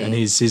accent, and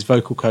his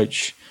vocal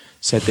coach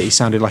said that he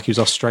sounded like he was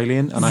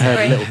Australian, and I heard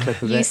a little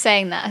clip of You it.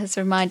 saying that has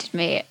reminded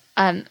me,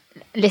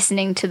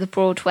 listening to the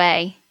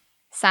Broadway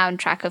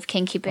soundtrack of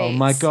Kinky Boots. Oh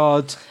my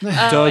god!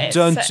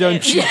 it's-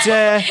 Don't you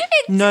dare!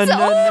 No,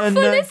 awful,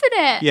 isn't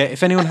it? Yeah,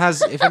 if anyone has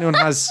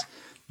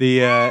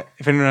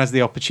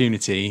the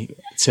opportunity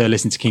to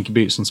listen to Kinky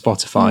Boots on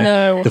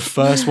Spotify, the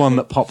first one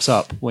that pops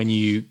up when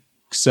you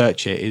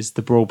search it is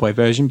the Broadway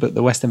version, but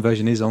the West End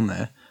version is on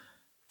there.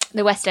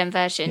 The West End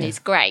version is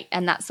great,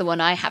 and that's the one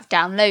I have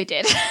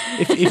downloaded.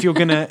 If you're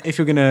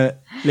gonna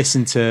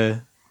listen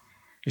to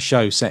a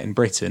show set in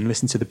Britain,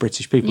 listen to the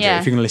British people. do it. Yeah.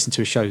 If you're gonna listen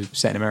to a show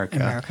set in America,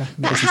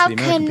 But listen how to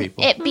the American can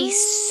people. it be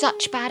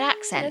such bad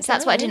accents?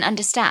 That's what I didn't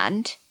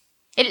understand.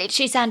 It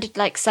literally sounded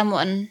like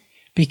someone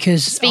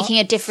Because speaking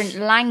a different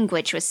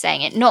language was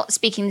saying it, not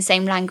speaking the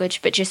same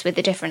language, but just with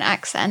a different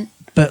accent.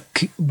 but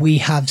we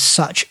have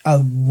such a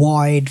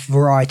wide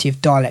variety of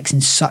dialects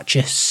in such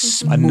a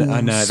small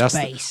I know, that's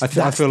the- space. I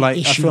feel That's the like- I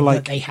issue feel like-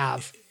 that they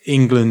have.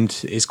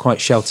 England is quite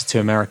sheltered to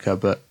America,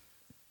 but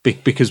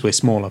because we're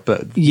smaller,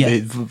 but Yeah.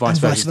 vice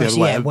And versa is the other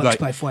yeah, way. it works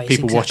both ways,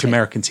 People watch exactly.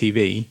 American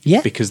TV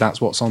Yeah. because that's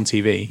what's on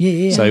TV.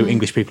 Yeah. So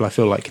English people, I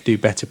feel like, could do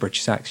better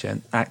British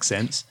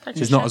accents.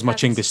 There's not as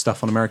much English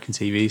stuff on American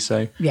TV,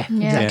 so Yeah,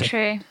 Yeah, exactly.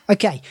 true.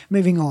 Okay,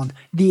 moving on.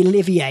 The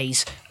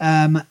Olivier's.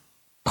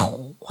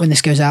 When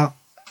this goes out,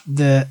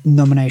 the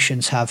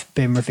nominations have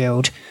been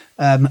revealed.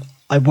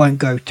 I won't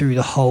go through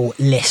the whole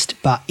list,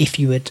 but if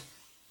you would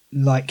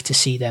like to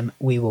see them,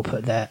 we will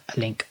put a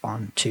link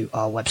onto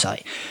our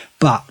website.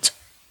 But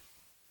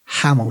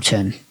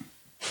Hamilton,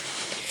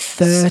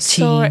 Saw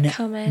it 13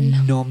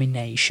 coming.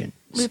 nominations.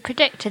 We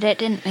predicted it,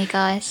 didn't we,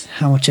 guys?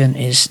 Hamilton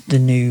is the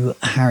new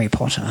Harry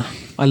Potter.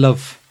 I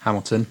love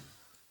Hamilton,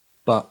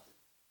 but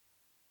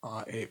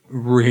it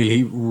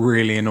really,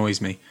 really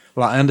annoys me.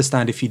 Well, I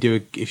understand if you do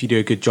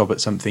a good job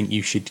at something,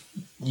 you should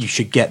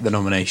get the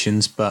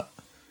nominations. But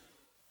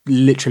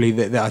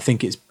literally, I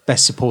think it's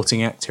best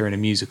supporting actor in a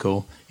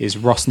musical is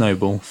Ross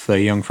Noble for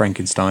Young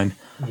Frankenstein,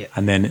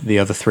 and then the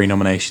other three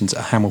nominations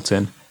are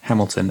Hamilton,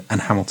 Hamilton,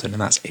 and Hamilton,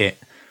 and that's it.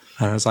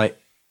 And I was like,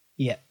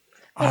 Yeah.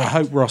 I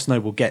hope Ross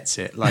Noble gets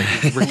it, like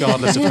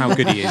regardless of how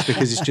good he is,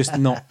 because it's just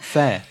not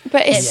fair.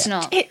 But It's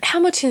not.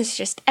 Hamilton's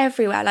just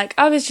everywhere. Like,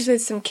 I was just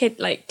with some kid,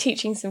 like,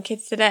 teaching some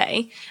kids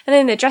today, and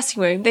in the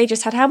dressing room, they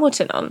just had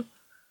Hamilton on.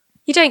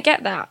 You don't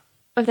get that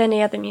with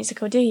any other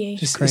musical, do you?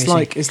 Just, Crazy.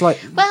 it's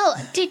like Well,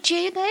 did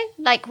you though?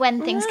 Like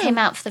when things came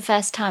out for the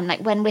first time,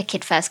 like when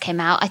Wicked first came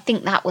out, I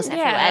think that was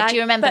everywhere. like, Do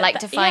you remember but like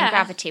th- Defying yeah.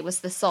 Gravity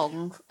was the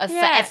song for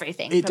Yeah.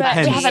 everything? It for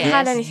depends. we haven't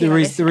had years. anything the like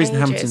reason this in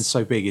Hamilton's ages.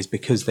 so big is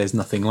because there's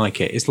nothing like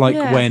it. It's like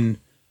Yeah. when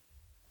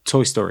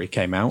Toy Story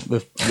came out.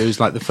 It was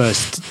like the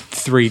first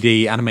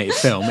 3D animated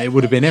film. It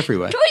would have been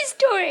everywhere. Toy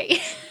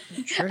Story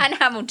and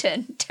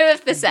Hamilton, two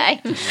of the same.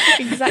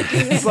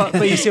 Exactly.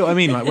 But you see what I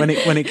mean? Like when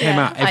it came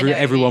out, I know what you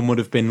everyone would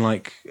have been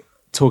like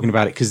talking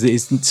about it because it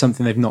is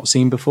something they've not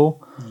seen before.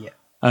 Yeah.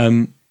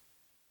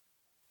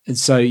 And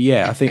so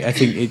yeah, I think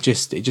it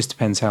just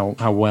depends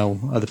how well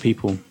other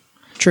people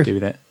True. do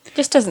with it.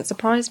 Just doesn't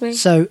surprise me.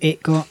 So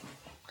it got,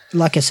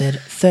 like I said,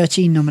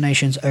 13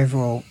 nominations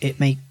overall. It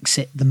makes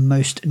it the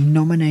most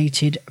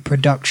nominated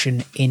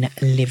production in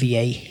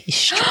Olivier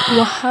history.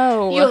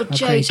 Wow. You're How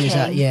crazy is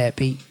that? joking. Yeah,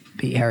 beat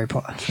Harry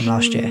Potter from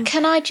last year.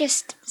 Can I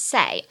just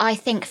say, I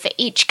think for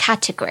each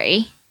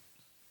category,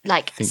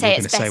 like think say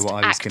you're it's gonna say best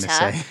what I was gonna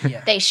actor, say.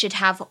 Yeah. they should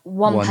have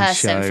one One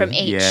person show, from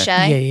each yeah.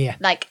 show, Yeah.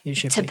 like It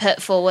should to be.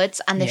 put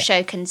forwards, and the Yeah.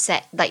 show can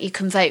set like you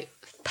can vote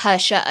per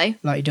show.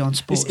 Like you do on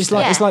sports. It's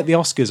like Yeah. it's like the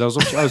Oscars. I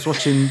was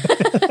watching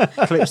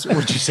clips.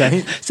 What'd you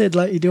say? Said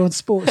like you do on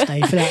sports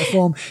day. Fill out the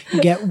form.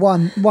 You get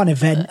one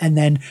event, and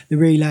then the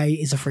relay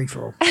is a free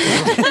for all.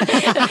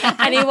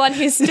 Anyone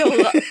who's still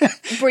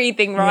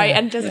breathing right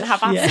and doesn't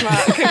have asthma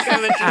can go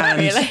and do that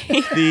relay.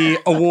 The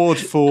award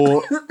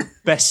for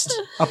best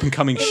up and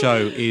coming show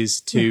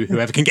is to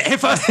whoever can get here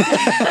first. Go,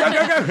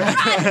 go, go!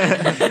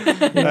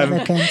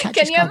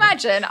 Can you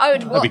imagine? I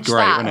would watch That'd be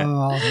great, that. wouldn't it?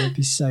 Oh, that'd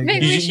be so Maybe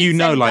good. we should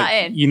send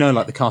that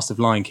in. The cast of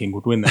Lion King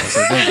would win that.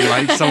 So don't you?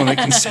 Like someone that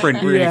can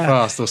sprint really Yeah.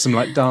 fast, or some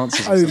like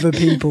dancers. Or something. Over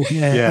people,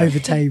 Yeah. over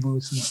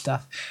tables and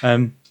stuff.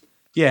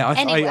 Yeah,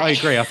 Anyway. I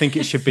agree. I think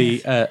it should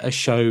be a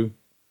show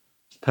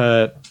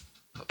per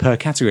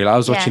category. Like I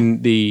was Yeah.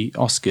 watching the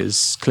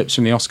Oscars, clips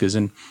from the Oscars,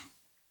 and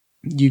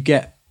you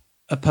get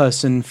a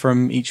person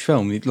from each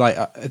film. Like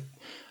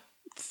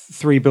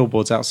 3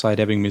 Billboards Outside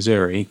Ebbing,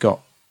 Missouri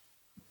got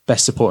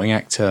Best Supporting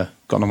Actor,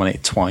 got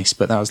nominated twice,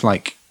 but that was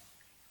like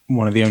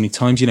one of the only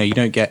times. You know, you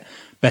don't get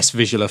Best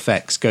Visual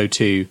Effects go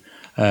to.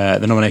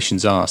 The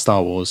nominations are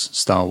Star Wars,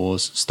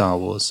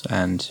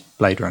 and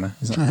Blade Runner.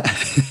 Isn't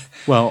it?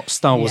 Well,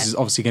 Star Wars Yeah. is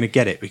obviously going to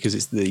get it because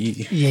it's the.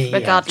 Yeah,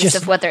 Regardless Just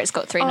of whether it's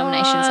got 3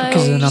 nominations.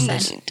 because of the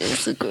numbers.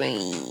 Disagree.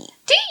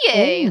 Do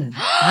you?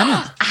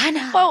 Anna.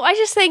 Anna. Well, I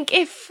just think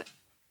if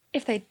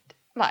they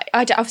like,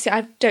 obviously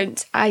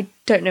I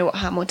don't know what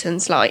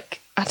Hamilton's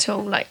like at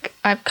all. Like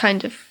I've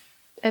kind of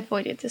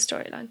avoided the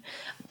storyline,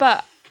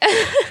 but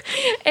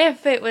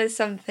if it was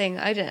something,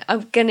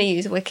 I'm gonna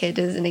use Wicked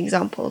as an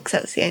example because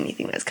that's the only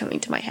thing that's coming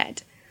to my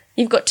head.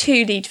 You've got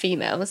 2 lead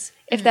females.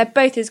 If they're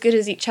both as good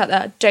as each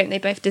other, don't they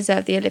both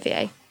deserve the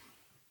Olivier?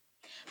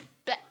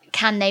 But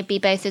can they be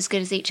both as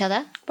good as each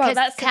other? Well, 'Cause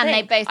that's the can thing.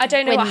 they both I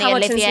don't know win what the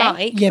Hamilton's Olivier?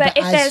 like, Yeah, but but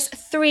if as- there's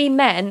 3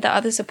 men that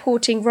are the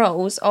supporting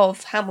roles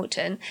of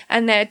Hamilton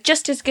and they're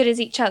just as good as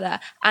each other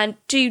and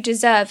do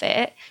deserve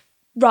it,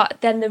 right?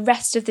 Then the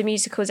rest of the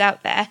musicals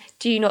out there,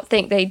 do you not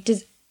think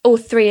all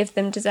 3 of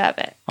them deserve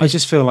it? I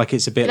just feel like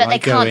it's a bit But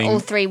like they can't going. all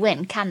 3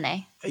 win, can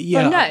they?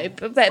 Yeah, Well, no,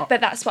 but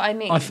that's what I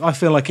mean. I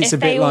feel like it's if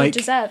a bit they all like.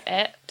 deserve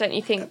it, don't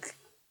you think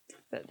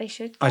that they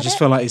should? I get just it?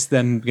 feel like it's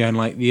them going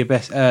like the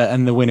best,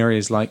 and the winner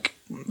is like,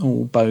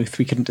 oh, both.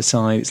 We couldn't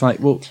decide. It's like,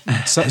 well,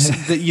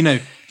 you know,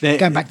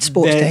 Going back to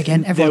sports day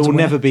again, There everyone's will a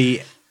winner. never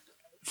be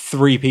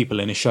 3 people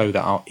in a show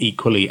that are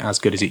equally as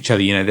good as each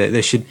other. You know,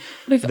 there should.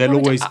 There'll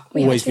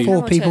always be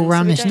 4 people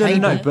around this No,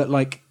 table. but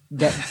like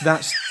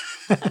that's.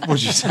 What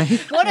did you say?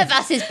 One of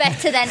us is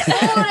better than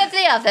all of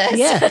the others.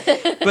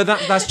 Yeah. But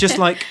that's just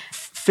like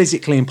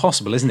physically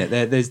impossible, isn't it?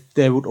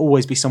 There would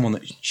always be someone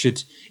that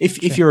should.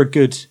 If you're a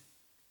good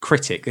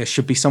critic, there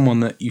should be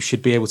someone that you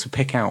should be able to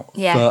pick out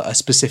Yeah. for a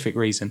specific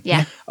reason.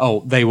 Yeah.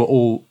 Oh, they were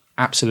all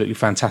absolutely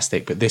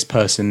fantastic, but this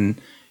person,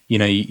 you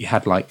know, you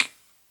had like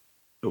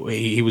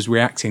he was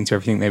reacting to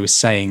everything they were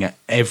saying at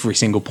every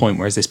single point,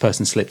 whereas this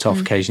person slipped off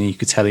occasionally. You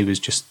could tell he was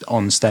just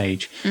on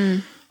stage.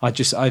 I'm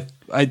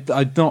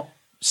not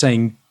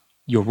saying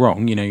you're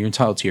wrong. You know, you're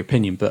entitled to your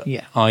opinion, but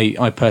Yeah.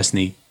 I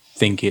personally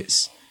think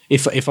it's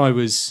if I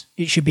was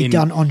It should be in-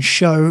 done on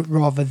show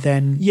rather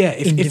than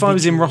if I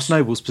was in Ross individuals.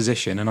 Noble's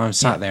position and I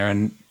sat there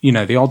and you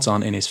know the odds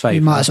aren't in his favour,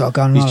 You might as well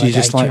go on you're holiday,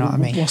 just do you like, know what I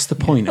mean? what's the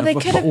point Well, they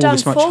of could have all done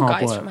this much 4 hard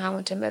guys work? from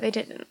Hamilton, but they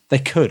didn't. They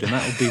could, and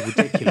that would be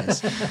ridiculous.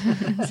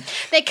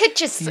 They could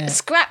just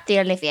scrap the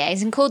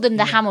Oliviers and call them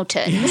the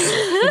Hamiltons.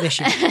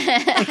 Delicious.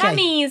 Okay.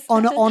 Hammies.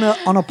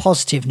 On a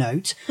positive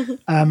note,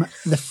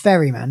 The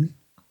Ferryman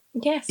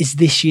Yes. is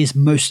this year's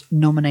most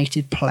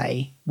nominated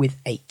play with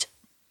 8.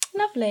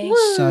 Lovely.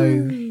 So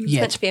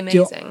yeah, meant to be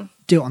do- amazing.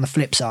 Do it on the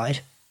flip side.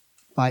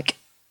 Like,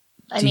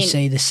 I do you mean,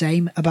 say the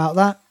same about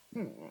that?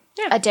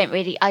 I don't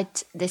really.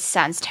 This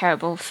sounds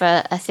terrible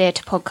for a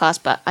theatre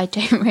podcast, but I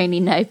don't really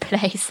know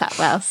plays that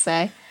well,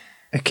 so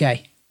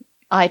Okay.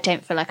 I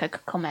don't feel like I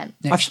could comment.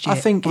 Next I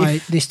year, think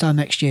by this time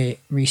next year,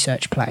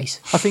 research plays.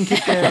 I think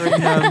if they're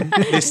in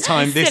this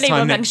time Silly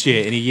woman. next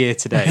year, in a year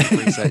today,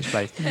 research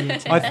place.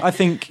 I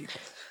think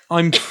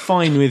I'm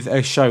fine with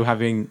a show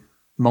having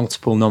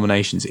multiple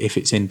nominations if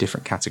it's in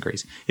different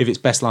categories. If it's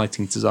best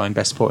lighting design,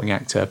 best supporting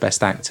actor,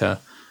 best actor,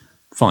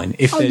 fine.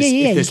 If Oh, there's, yeah,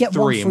 yeah, if you there's get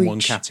one 3 for in one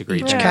each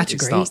category, then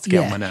category, it starts to get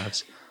on yeah. my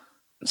nerves.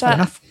 Fair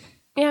enough.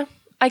 Yeah.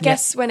 I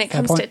guess when it fair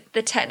comes to point.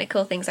 the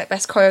technical things like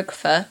best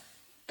choreographer,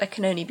 there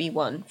can only be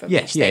one from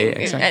Yeah, each yeah, thing. yeah,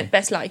 exactly. And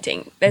best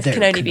lighting, there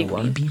can only be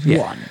one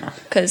Yeah. one.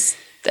 because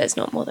there's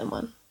not more than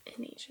one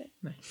in each.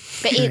 But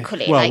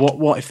equally, Well, like,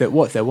 what if there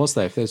was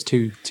though? If there's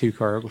two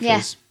choreographers,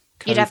 Yeah.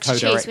 You'd have to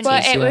choose, co-directors,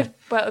 wouldn't you?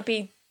 Well, it would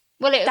be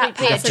well, it that would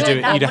be part a of You'd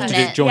joint, have to do it. You'd have to do it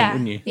wouldn't joint, Yeah.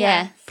 wouldn't you?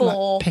 Yeah.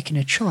 for Picking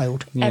a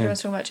child.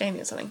 everyone's talking about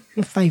Jamie or something.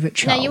 Your favourite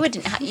No, child. you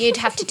wouldn't. You'd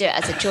have to do it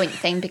as a joint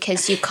thing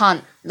because you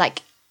can't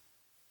like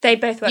They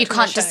both worked you on the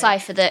can't show.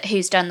 decipher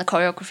who's done the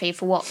choreography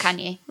for what, can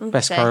you?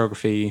 Best So-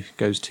 choreography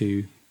goes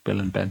to Bill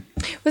and Ben.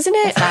 Wasn't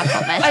it? Fair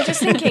comment. I was just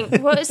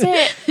thinking, what was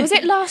it? Was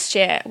it last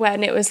year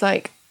when it was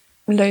like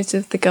loads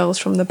of the girls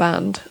from the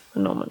band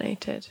were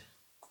nominated?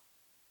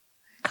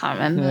 Can't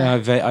remember.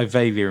 Yeah, I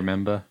vaguely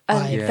remember.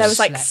 I There was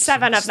like slept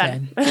 7 of since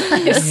them.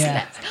 then.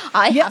 Yeah.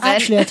 I Yeah, haven't.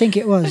 actually, I think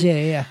it was. Yeah,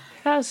 yeah.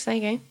 That was, there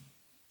you go.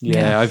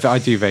 Yeah, I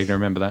do vaguely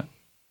remember that.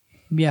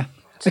 Yeah.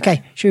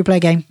 Okay, should we play a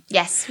game?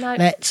 Yes. No.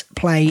 Let's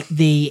play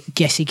the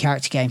guessy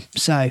character game.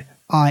 So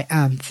I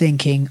am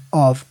thinking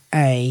of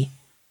a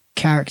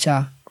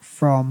character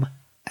from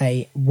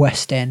a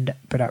West End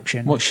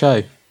production. What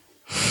show?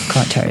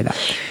 Can't tell you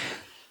that.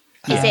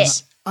 Is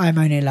it? I'm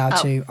only allowed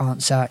Oh. to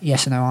answer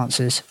yes or no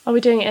answers. Are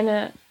we doing it in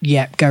a...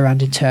 Yeah, go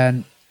around in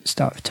turn.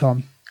 Start with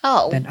Tom,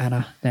 Oh. then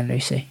Anna, then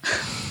Lucy.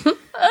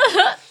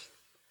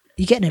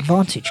 You get an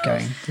advantage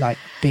going, like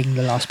being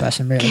the last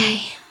person,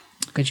 really,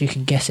 because you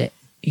can guess it.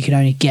 You can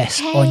only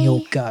guess on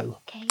your go.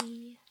 Okay.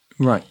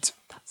 Right.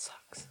 That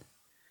sucks.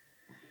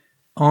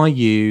 Are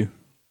you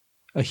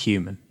a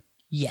human?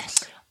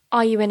 Yes.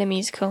 Are you in a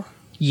musical?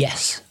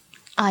 Yes.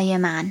 Are you a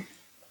man?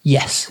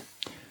 Yes.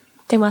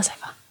 Doing well so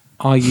far.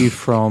 Are you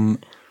from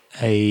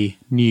a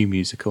new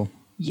musical?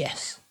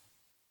 Yes.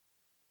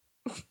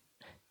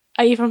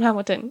 Are you from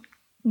Hamilton?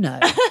 No.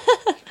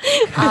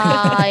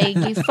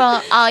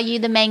 Are you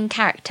the main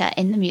character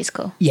in the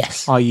musical?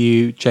 Yes. Are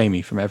you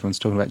Jamie from Everyone's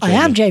Talking About I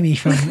Jamie? am Jamie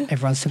from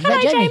Everyone's Talking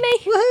About Hello, Jamie.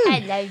 Jamie.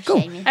 Woohoo. Hello, Cool.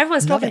 Jamie.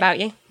 Everyone's Love talking it. about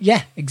you.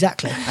 Yeah,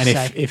 exactly. And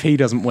if he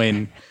doesn't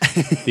win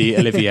the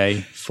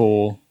Olivier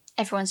for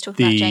Everyone's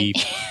talking about the Jamie.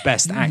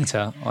 best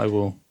actor, I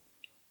will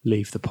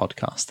leave the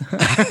podcast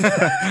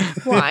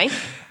Why?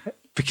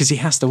 because he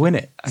has to win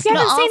it. You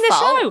haven't not seen our the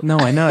fault. show. No,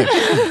 I know.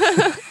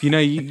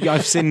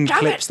 I've seen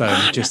clips though,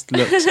 and it just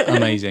looks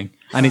amazing.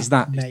 And it's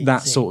that Amazing.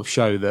 sort of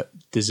show that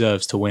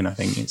deserves to win. I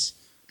think it's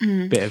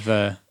a bit of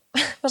a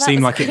that seemed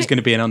was like it was going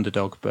to be an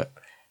underdog, but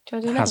Do you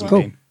want to do hasn't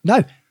another one? been.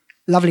 No.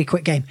 Lovely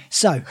quick game.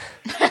 So,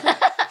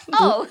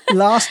 Oh,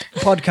 last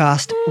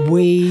podcast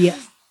we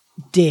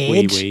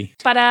did. Wee.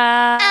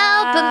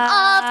 album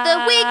of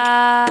the week.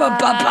 Bum,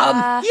 bum,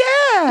 bum.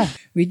 Yeah.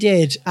 We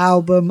did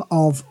album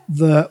of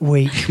the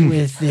week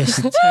with this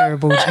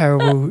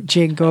terrible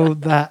jingle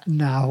that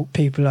now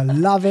people are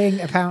loving,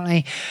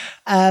 apparently.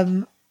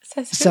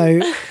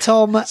 So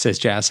Tom Says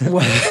Jazz.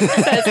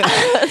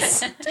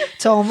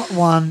 Tom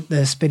won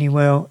the spinning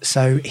wheel,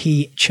 so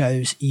he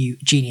chose you,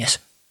 Genius.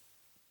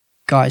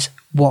 Guys,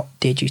 what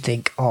did you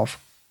think of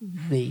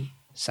the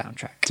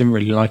soundtrack? Didn't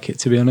really like it,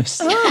 to be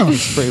honest. Oh.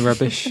 It's pretty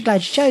rubbish. I'm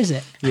glad you chose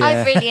it.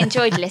 I really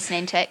enjoyed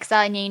listening to it because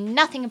I knew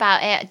nothing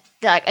about it.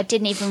 Like I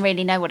didn't even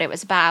really know what it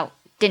was about.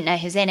 Didn't know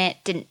who's in it.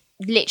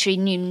 Literally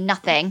knew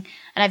nothing.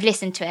 And I've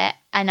listened to it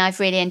and I've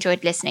really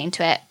enjoyed listening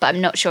to it. But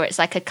I'm not sure it's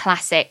like a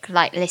classic,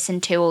 like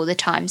listen to all the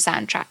time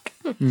soundtrack.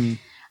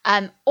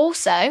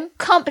 Also,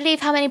 can't believe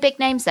how many big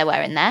names there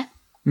were in there.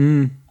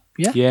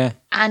 Yeah.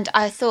 And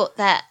I thought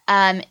that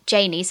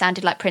Janie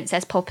sounded like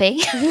Princess Poppy.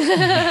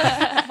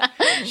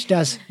 She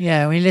does.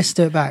 Yeah, we listened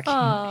to it back.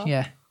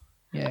 Yeah.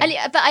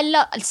 But I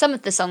love some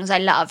of the songs I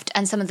loved,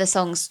 and some of the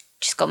songs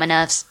just got my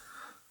nerves.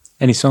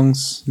 Any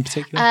songs in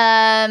particular?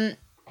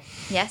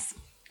 Yes,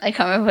 I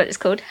can't remember what it's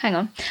called. Hang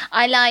on.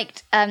 I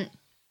liked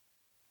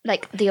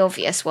like the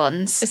obvious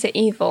ones. Is it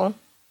evil?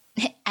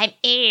 I'm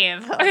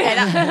evil. Okay,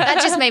 that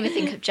just made me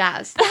think of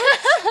Jazz.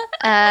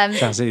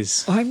 Jazz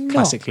is I'm not.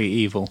 classically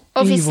evil.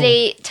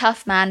 Obviously,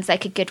 Tough Man's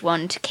like a good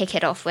one to kick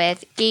it off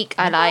with. Geek,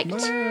 I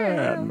liked.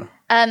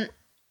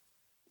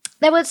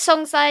 There were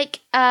songs like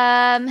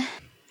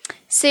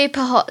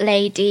Super Hot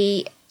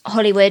Lady,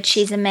 Hollywood,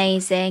 She's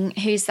Amazing,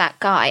 Who's That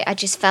Guy? I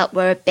just felt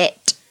were a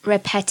bit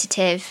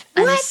repetitive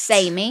and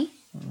samey.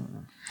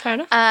 Fair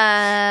enough.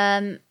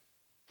 And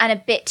a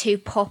bit too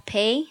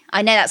poppy.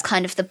 I know that's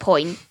kind of the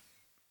point,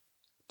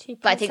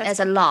 but I think there's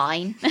a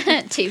line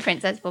to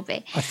Princess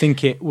Poppy. I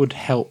think it would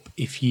help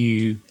if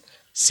you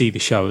see the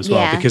show as well,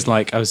 Yeah. because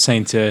like I was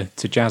saying to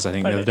Jazz, I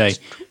think the other day,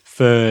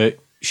 for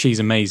She's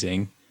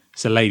Amazing,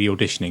 it's a lady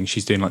auditioning,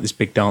 she's doing like this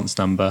big dance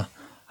number,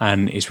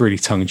 and it's really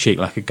tongue-in-cheek,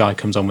 like a guy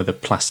comes on with a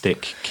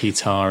plastic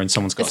guitar and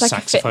someone's got It's a like a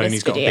saxophone, fitness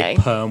he's got a video.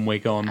 big perm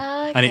wig on,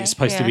 and it's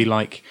supposed to be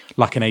like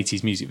an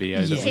 80s music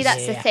video. That See, was-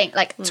 that's the thing.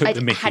 Like, took I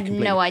the mickey had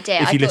completely. no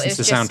idea. If I you thought listen it to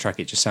was the just soundtrack,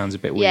 it just sounds a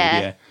bit weird. Yeah.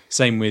 Yeah.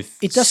 Same with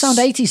It does sound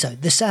 80s though.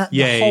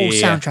 The whole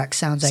soundtrack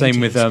sounds 80s. Same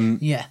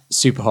with yeah.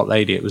 Super Hot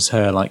Lady. It was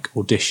her like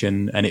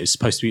audition, and it was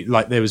supposed to be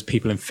like there was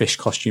people in fish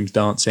costumes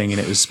dancing, and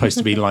it was supposed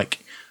to be like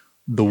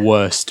the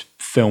worst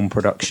film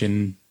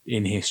production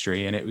in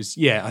history. And it was,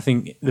 I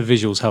think the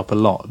visuals help a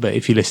lot, but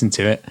if you listen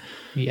to it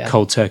Yeah.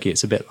 cold turkey,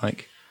 it's a bit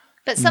like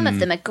But some of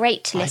them are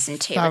great to listen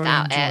to thoroughly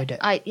without enjoyed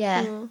it.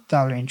 it.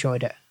 Thoroughly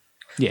enjoyed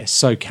it.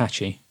 so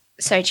catchy.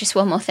 Sorry, just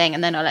one more thing,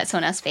 and then I'll let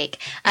someone else speak.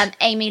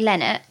 Amy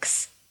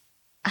Lennox,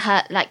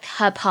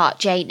 her part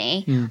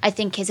Janie, I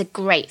think is a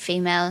great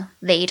female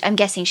lead. I'm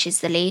guessing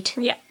she's the lead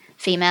Yeah.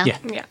 female.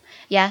 Yeah.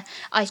 Yeah,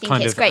 I think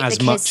Kind it's of great as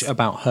because much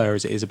about her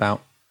as it is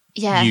about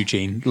yeah,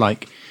 Eugene.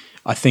 Like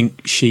I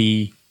think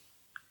she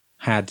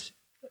had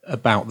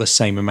about the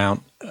same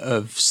amount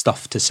of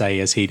stuff to say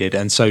as he did,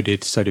 and so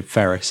did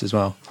Ferris as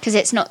well. because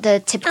it's not the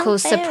typical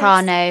Ferris.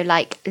 soprano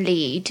like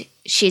lead.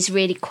 She's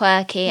really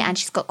quirky and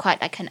she's got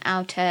quite like an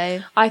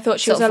alto. I thought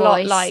she was Sort a of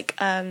lot voice. like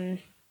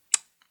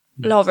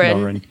Lauren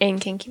Lauren. in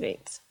Kinky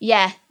Boots.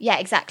 Yeah,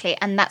 exactly,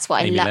 and that's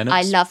what Amy Lennox.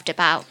 I loved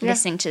about Yeah,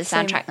 listening to the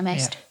same. soundtrack the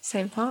most.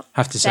 Same part.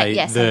 Have to say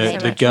yes, the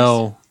same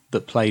girl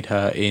that played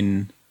her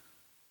in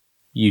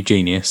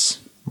Eugenius,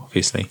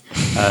 obviously.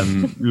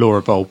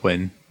 Laura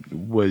Baldwin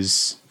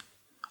was.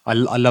 I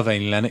love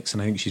Annie Lennox,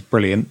 and I think she's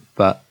brilliant,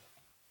 but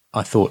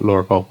I thought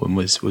Laura Baldwin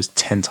was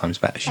 10 times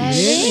better.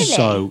 She's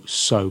really?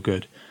 so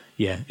good.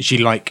 Yeah,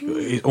 she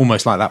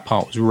almost like that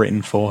part was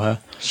written for her.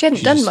 She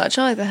hadn't done much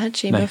either, had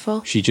she, No,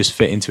 before? she just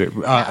fit into it.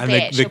 That'll And be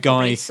it. the She'll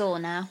probably guy, soar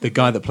now. the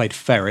guy that played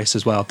Ferris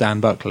as well,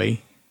 Dan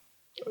Buckley,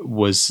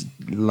 was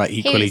like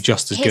equally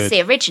just as He's good.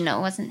 the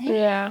original, wasn't he?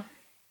 Yeah.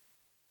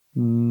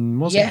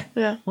 Was Yeah.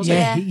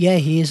 it? Yeah.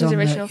 He is His on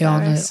original the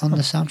Ferris.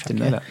 soundtrack. Didn't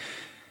know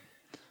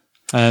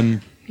Yeah.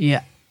 that.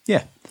 Yeah.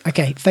 Yeah,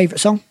 Okay, favourite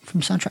song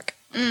from soundtrack?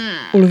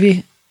 All of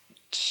you?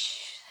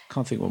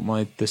 can't think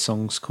what the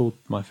song's called.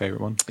 My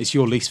favourite one. It's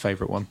your least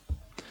favourite one.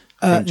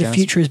 The Jazz.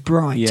 Future is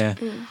Bright. Yeah,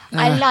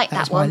 I like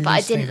that's that my one, but I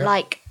least didn't favourite.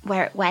 like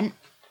where it went.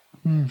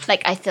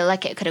 Like, I feel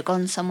like it could have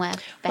gone somewhere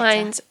better.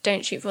 Mine's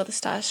Don't Shoot for the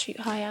Stars, Shoot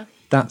Higher.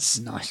 that's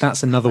Nice.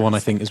 That's another one I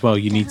think as well.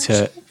 You need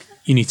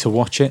to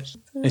watch it.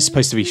 It's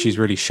supposed to be she's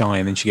really shy,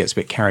 and then she gets a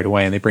bit carried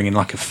away, and they bring in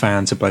like a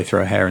fan to blow through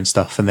her hair and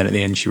stuff, and then at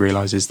the end she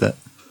realizes that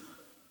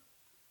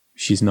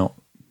she's not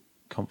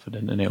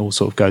confident, and it all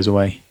sort of goes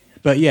away.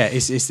 But yeah,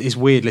 it's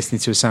weird listening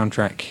to a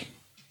soundtrack.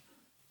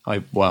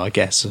 I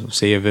guess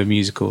obviously of a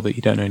musical that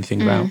you don't know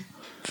anything about.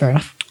 Fair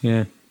enough.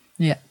 Yeah,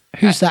 Yeah.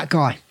 Who's that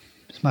guy?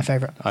 It's my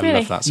favourite. I Really?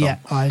 love that song. Yeah,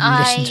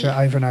 I listen to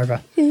it over and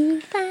over.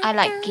 I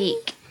like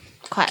Geek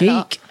quite a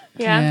lot. Geek.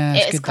 Yeah.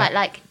 it's It was good, quite that.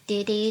 like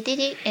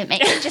dee-dee-dee-dee.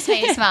 It just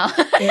made me smile.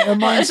 It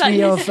reminds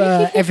me of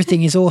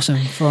Everything is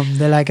Awesome from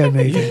the Lego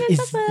movie.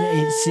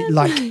 It's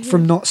like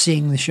from not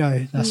seeing the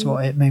show. That's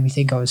what it made me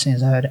think of as soon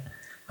as I heard it.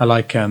 I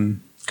like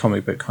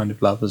Comic Book Kind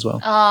of Love as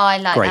well. Oh, I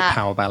like Great that.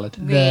 power ballad.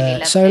 Really The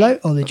lovely. solo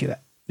or the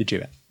duet? The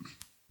duet.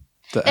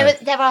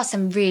 There are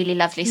some really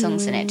lovely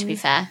songs in it, to be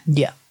fair.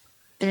 Yeah.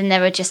 But then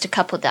there were just a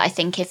couple that I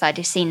think if I'd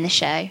have seen the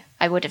show,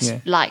 I would have Yeah.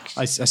 liked.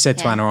 I said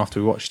to Yeah. Anna after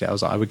we watched it, I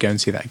was like, I would go and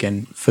see that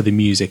again for the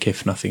music,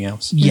 if nothing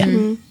else. Yeah.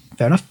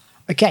 Fair enough.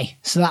 Okay,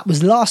 so that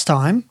was last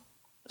time.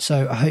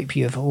 So I hope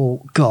you've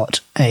all got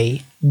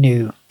a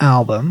new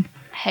album.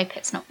 I hope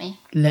it's not me.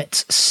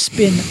 Let's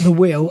spin the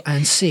wheel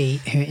and see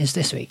who it is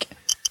this week.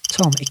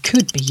 Tom, it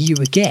could be you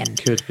again.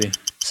 Could be.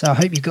 So I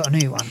hope you've got a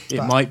new one. It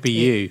but might be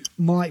you,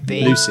 Might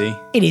be. Lucy.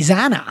 It is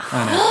Anna.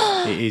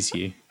 Anna, it is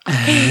you.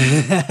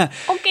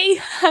 Okay,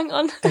 hang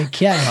on.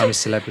 Okay. I'm a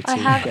celebrity.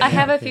 I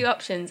have a few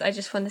options. I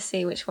just want to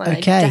see which one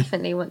Okay. I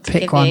definitely want to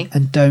Pick give one you.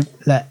 and don't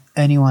let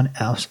anyone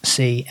else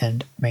see,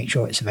 and make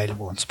sure it's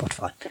available on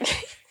Spotify.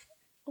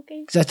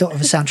 Okay. Because I thought of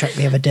a soundtrack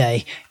the other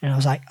day and I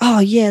was like, oh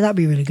yeah, that'd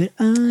be really good.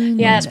 Yeah,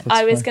 no,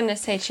 I was Spotify. going to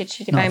say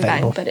Chitty Not Bang Bang,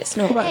 available. but it's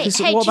not. Hey, Is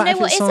it- do what you about know if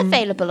what it's is on-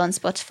 available on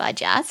Spotify,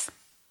 Jazz?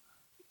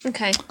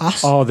 Okay,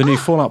 Us. Oh, the new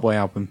Fall Out Boy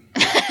album.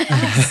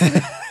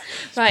 right.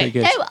 Pretty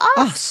good. No,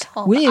 Us.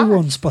 Tom, We're us.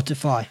 on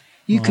Spotify.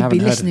 You I could be haven't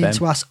heard of listening them.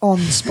 to us on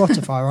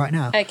Spotify right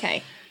now.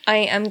 Okay, I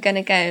am going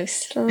to go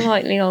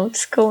slightly old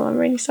school. I'm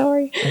really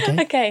sorry.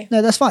 Okay.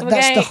 No, that's fine.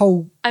 That's the Okay.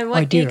 whole I want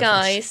idea you of this.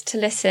 guys to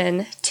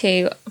listen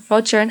to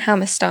Roger and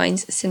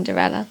Hammerstein's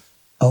Cinderella.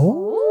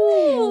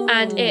 Oh.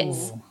 And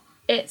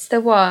it's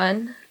the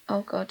one,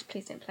 oh god,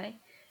 please don't play.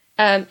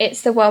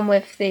 It's the one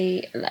with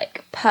the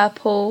like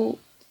purple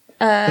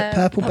The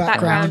purple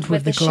background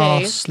with the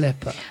glass shoe.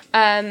 slipper.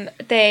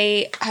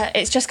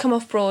 It's just come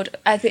off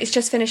it's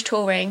just finished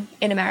touring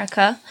in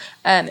America.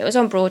 It was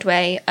on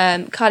Broadway.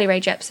 Carly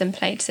Rae Jepsen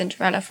played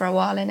Cinderella for a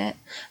while in it.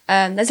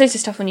 There's loads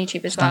of stuff on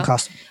YouTube as well.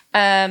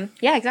 Duncastle.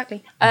 Yeah,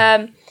 exactly.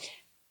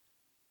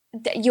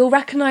 You'll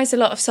recognise a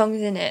lot of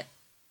songs in it.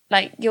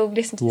 Like you'll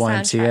listen to the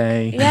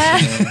soundtrack. YMCA.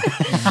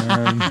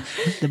 Yeah,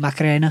 The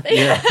Macarena.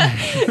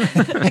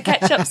 the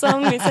ketchup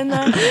song is in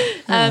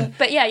there.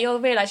 But yeah, you'll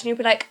realise and you'll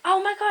be like,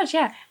 oh my god,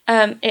 yeah.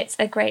 It's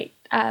a great.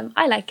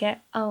 I like it.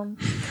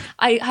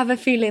 I have a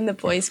feeling the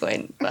boys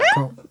won't. But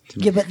Cool.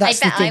 Yeah, but that's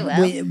the bet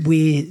I thing.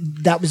 We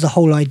that was the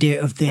whole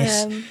idea of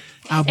this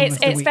album of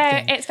the it's week very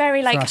thing, it's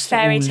very for like us to all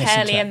fairy listen to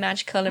tale it. and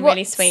magical and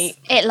really What's sweet.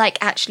 it like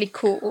actually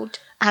called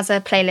as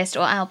a playlist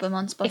or album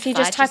on Spotify? If you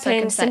just type so I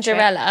in can search for it?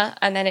 Cinderella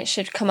and then it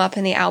should come up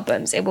in the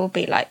albums, it will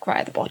be like right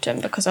at the bottom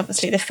because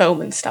obviously the film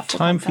and stuff. will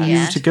Time come for you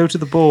first. to go to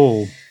the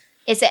ball.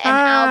 Is it an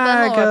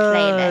album or a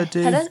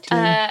playlist?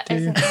 Pardon?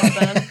 It's an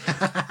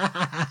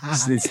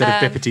album.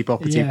 Instead of bippity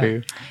boppity yeah.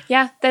 boo.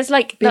 Yeah, there's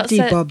like lots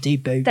Bibbidi of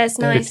bobbidi boo. there's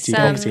nice Bippity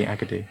boppity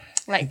agadu.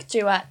 like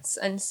duets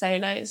and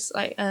solos,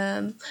 like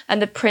and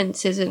the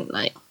Prince isn't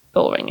like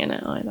boring in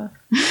it either.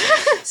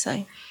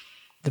 So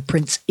The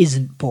Prince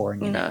isn't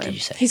boring in no, it, did you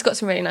say? he's got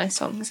some really nice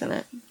songs in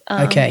it.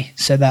 Okay,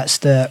 so that's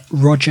the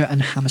Roger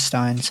and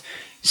Hammerstein's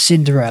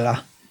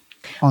Cinderella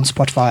on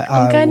Spotify.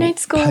 I'm going will to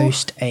school.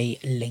 post a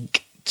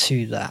link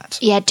to that.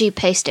 Yeah, do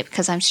post it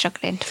because I'm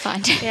struggling to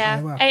find it.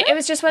 Yeah, well. it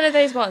was just one of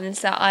those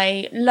ones that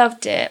I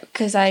loved it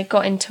because I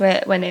got into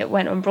it when it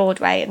went on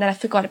Broadway and then I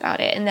forgot about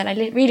it and then I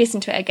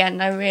re-listened to it again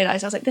and I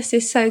realised I was like, this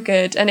is so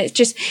good, and it's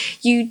just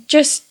you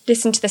just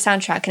listen to the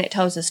soundtrack and it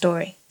tells a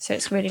story, so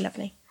it's really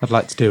lovely. I'd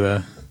like to do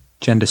a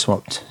gender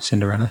swapped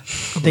Cinderella.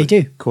 They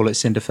do. Call it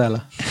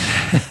Cinderfella.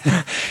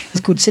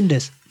 It's called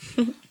Cinders.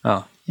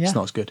 Oh, Yeah. it's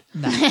not as good.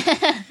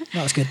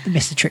 That was good. They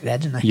missed the trick there,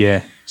 didn't they?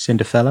 Yeah,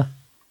 Cinderfella.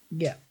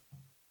 Yeah.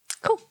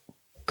 Cool.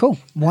 Cool.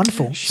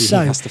 Wonderful. She So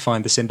has to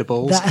find the cinder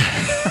balls.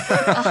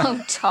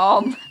 Oh,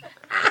 Tom.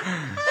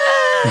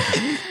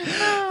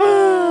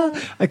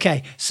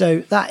 okay, so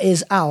that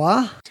is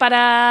our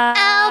Ta-da!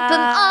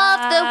 Album of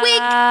the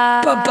week.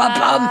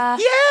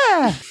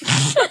 Yeah.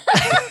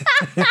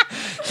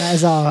 That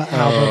is our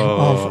album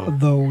of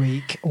the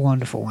week.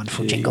 Wonderful,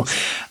 wonderful jingle.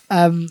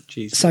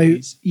 Jeez, So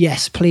Louise.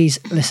 yes, please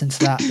listen to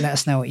that. Let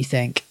us know what you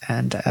think,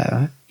 and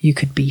you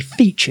could be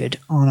featured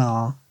on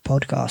our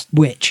podcast,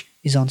 which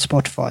is on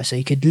Spotify. So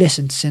you could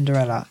listen to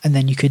Cinderella, and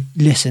then you could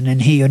listen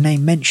and hear your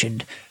name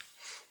mentioned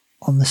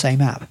on the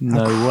same app.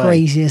 No How way.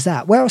 crazy is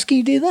that? Where else can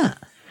you do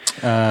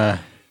that?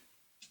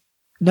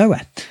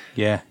 Nowhere.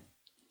 Yeah.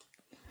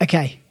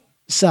 Okay,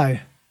 so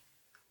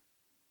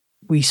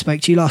we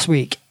spoke to you last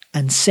week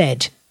and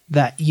said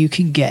that you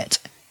can get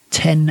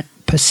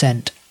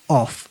 10%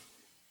 off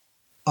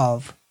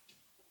of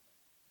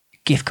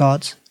gift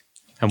cards.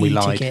 And we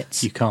lied.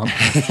 E-tickets. You can't.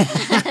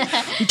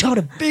 We told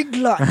a big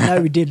lie.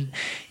 No, we didn't.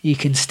 You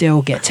can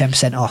still get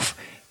 10% off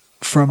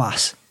from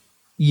us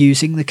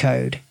using the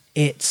code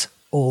It's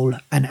All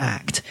an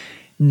Act.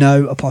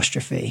 No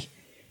apostrophe.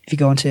 If you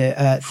go onto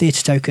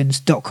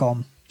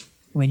theatretokens.com,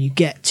 when you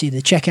get to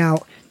the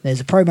checkout, there's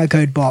a promo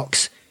code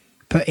box.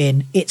 Put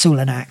in It's All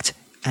an Act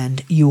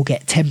and you'll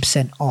get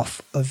 10%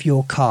 off of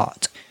your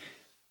cart.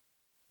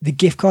 The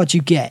gift cards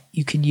you get,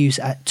 you can use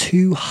at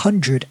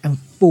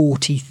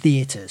 240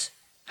 theatres.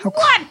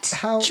 What?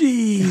 How,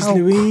 Jeez, how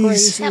Louise.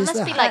 crazy That is must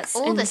that? be like That's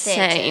all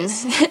insane. the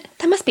theatres.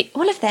 There must be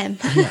all of them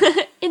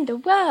in the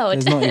world.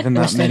 There's not even that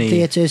West End many.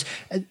 theatres,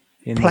 in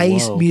the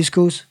plays, world.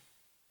 musicals,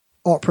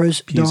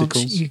 operas,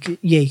 Musicals. dance.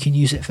 You can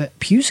use it for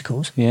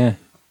musicals. Yeah.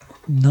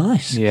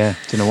 Nice. Yeah.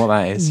 Don't know what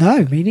that is.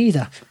 No, me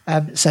neither.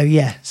 So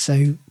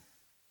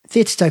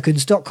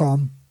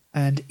theatretokens.com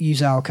and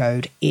use our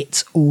code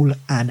It's All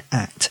an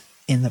Act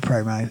in the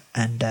promo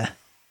and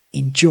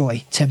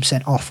enjoy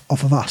 10% off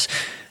of us.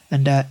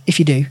 And if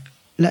you do,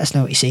 let us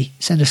know what you see.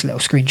 Send us a little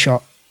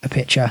screenshot, a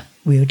picture.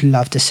 We would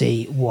love to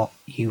see what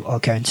you are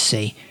going to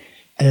see.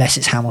 Unless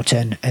it's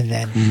Hamilton, and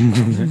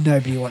then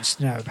nobody wants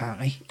to know,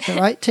 apparently. Is that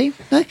right, team?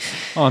 No?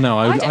 Oh, no.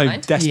 I don't I'm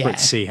mind. desperate Yeah, to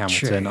see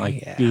Hamilton. true, I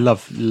yeah.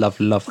 love the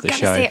We're gonna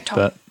show. see it, Tom.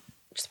 But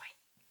Just wait.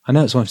 I know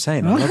that's what I'm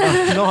saying.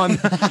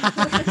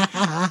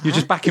 You're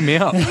just backing me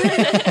up.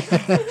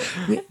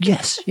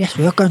 Yes,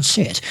 we are going to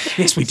see it.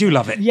 Yes, we do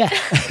love it. Yeah.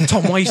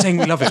 Tom, why are you saying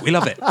we love it? We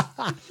love it.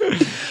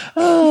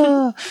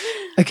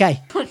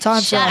 Okay, time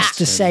for Shut us up.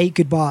 to say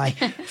goodbye.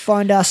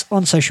 Find us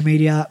on social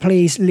media.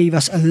 Please leave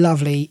us a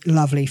lovely,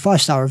 lovely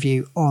 5-star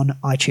review on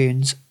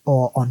iTunes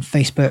or on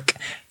Facebook,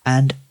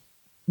 and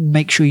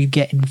make sure you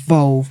get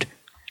involved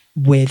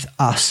with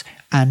us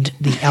and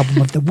the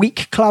Album of the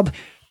Week Club.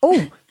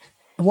 Oh,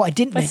 what I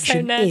didn't That's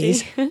so mention nerdy.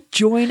 is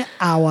join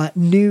our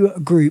new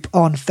group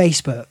on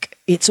Facebook.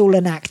 It's All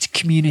an Act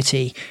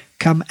Community.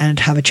 Come and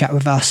have a chat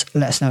with us.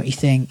 Let us know what you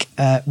think.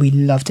 We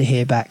love to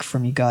hear back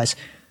from you guys.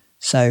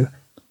 So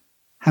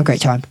have a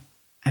great time,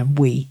 and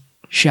we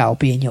shall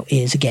be in your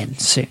ears again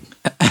soon.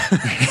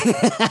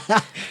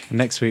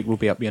 Next week, we'll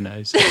be up your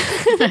nose.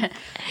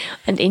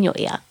 And in your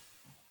ear.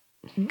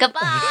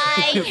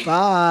 Goodbye.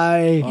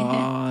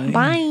 Bye.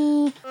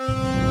 Bye.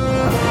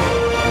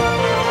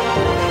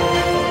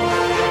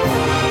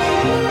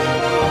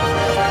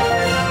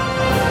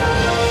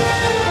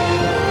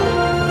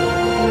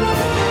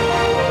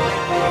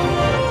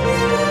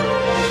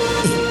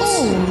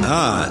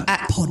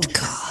 At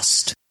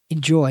podcast.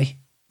 Enjoy.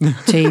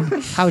 Team,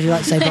 how would you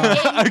like to say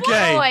bye?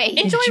 Okay.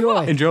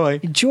 Enjoy. Enjoy.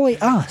 Enjoy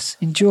us.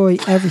 Enjoy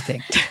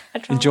everything.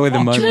 Enjoy the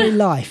Enjoy moment.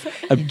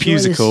 life. A Enjoy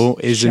musical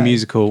this is show. a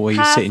musical where you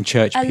Have sit in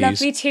church a pews.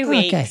 lovely 2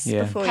 weeks Okay.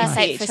 Yeah. before you Perfect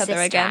see for each other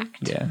Sister again.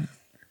 Act. Yeah.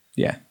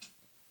 Yeah.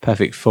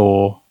 Perfect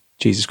for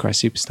Jesus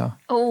Christ Superstar.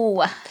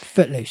 Oh,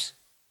 Footloose.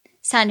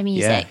 Sound of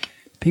Music.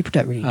 People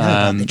don't really know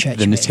about the church.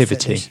 The bit of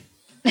Nativity.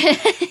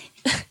 Footloose.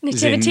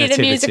 Nativity the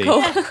Nativity.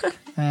 musical.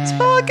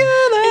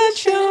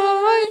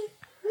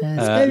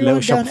 Everyone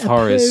Little Shop done of a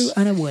Horrors. poo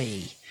and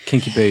away.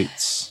 Kinky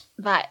Boots.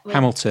 Right.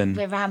 Hamilton.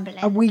 We're rambling.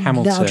 Are we now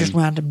Hamilton. just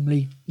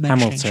randomly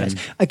mentioning Hamilton.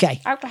 shows? Okay,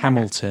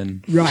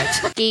 Hamilton.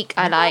 right. Geek,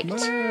 I liked.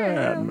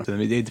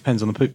 It depends on the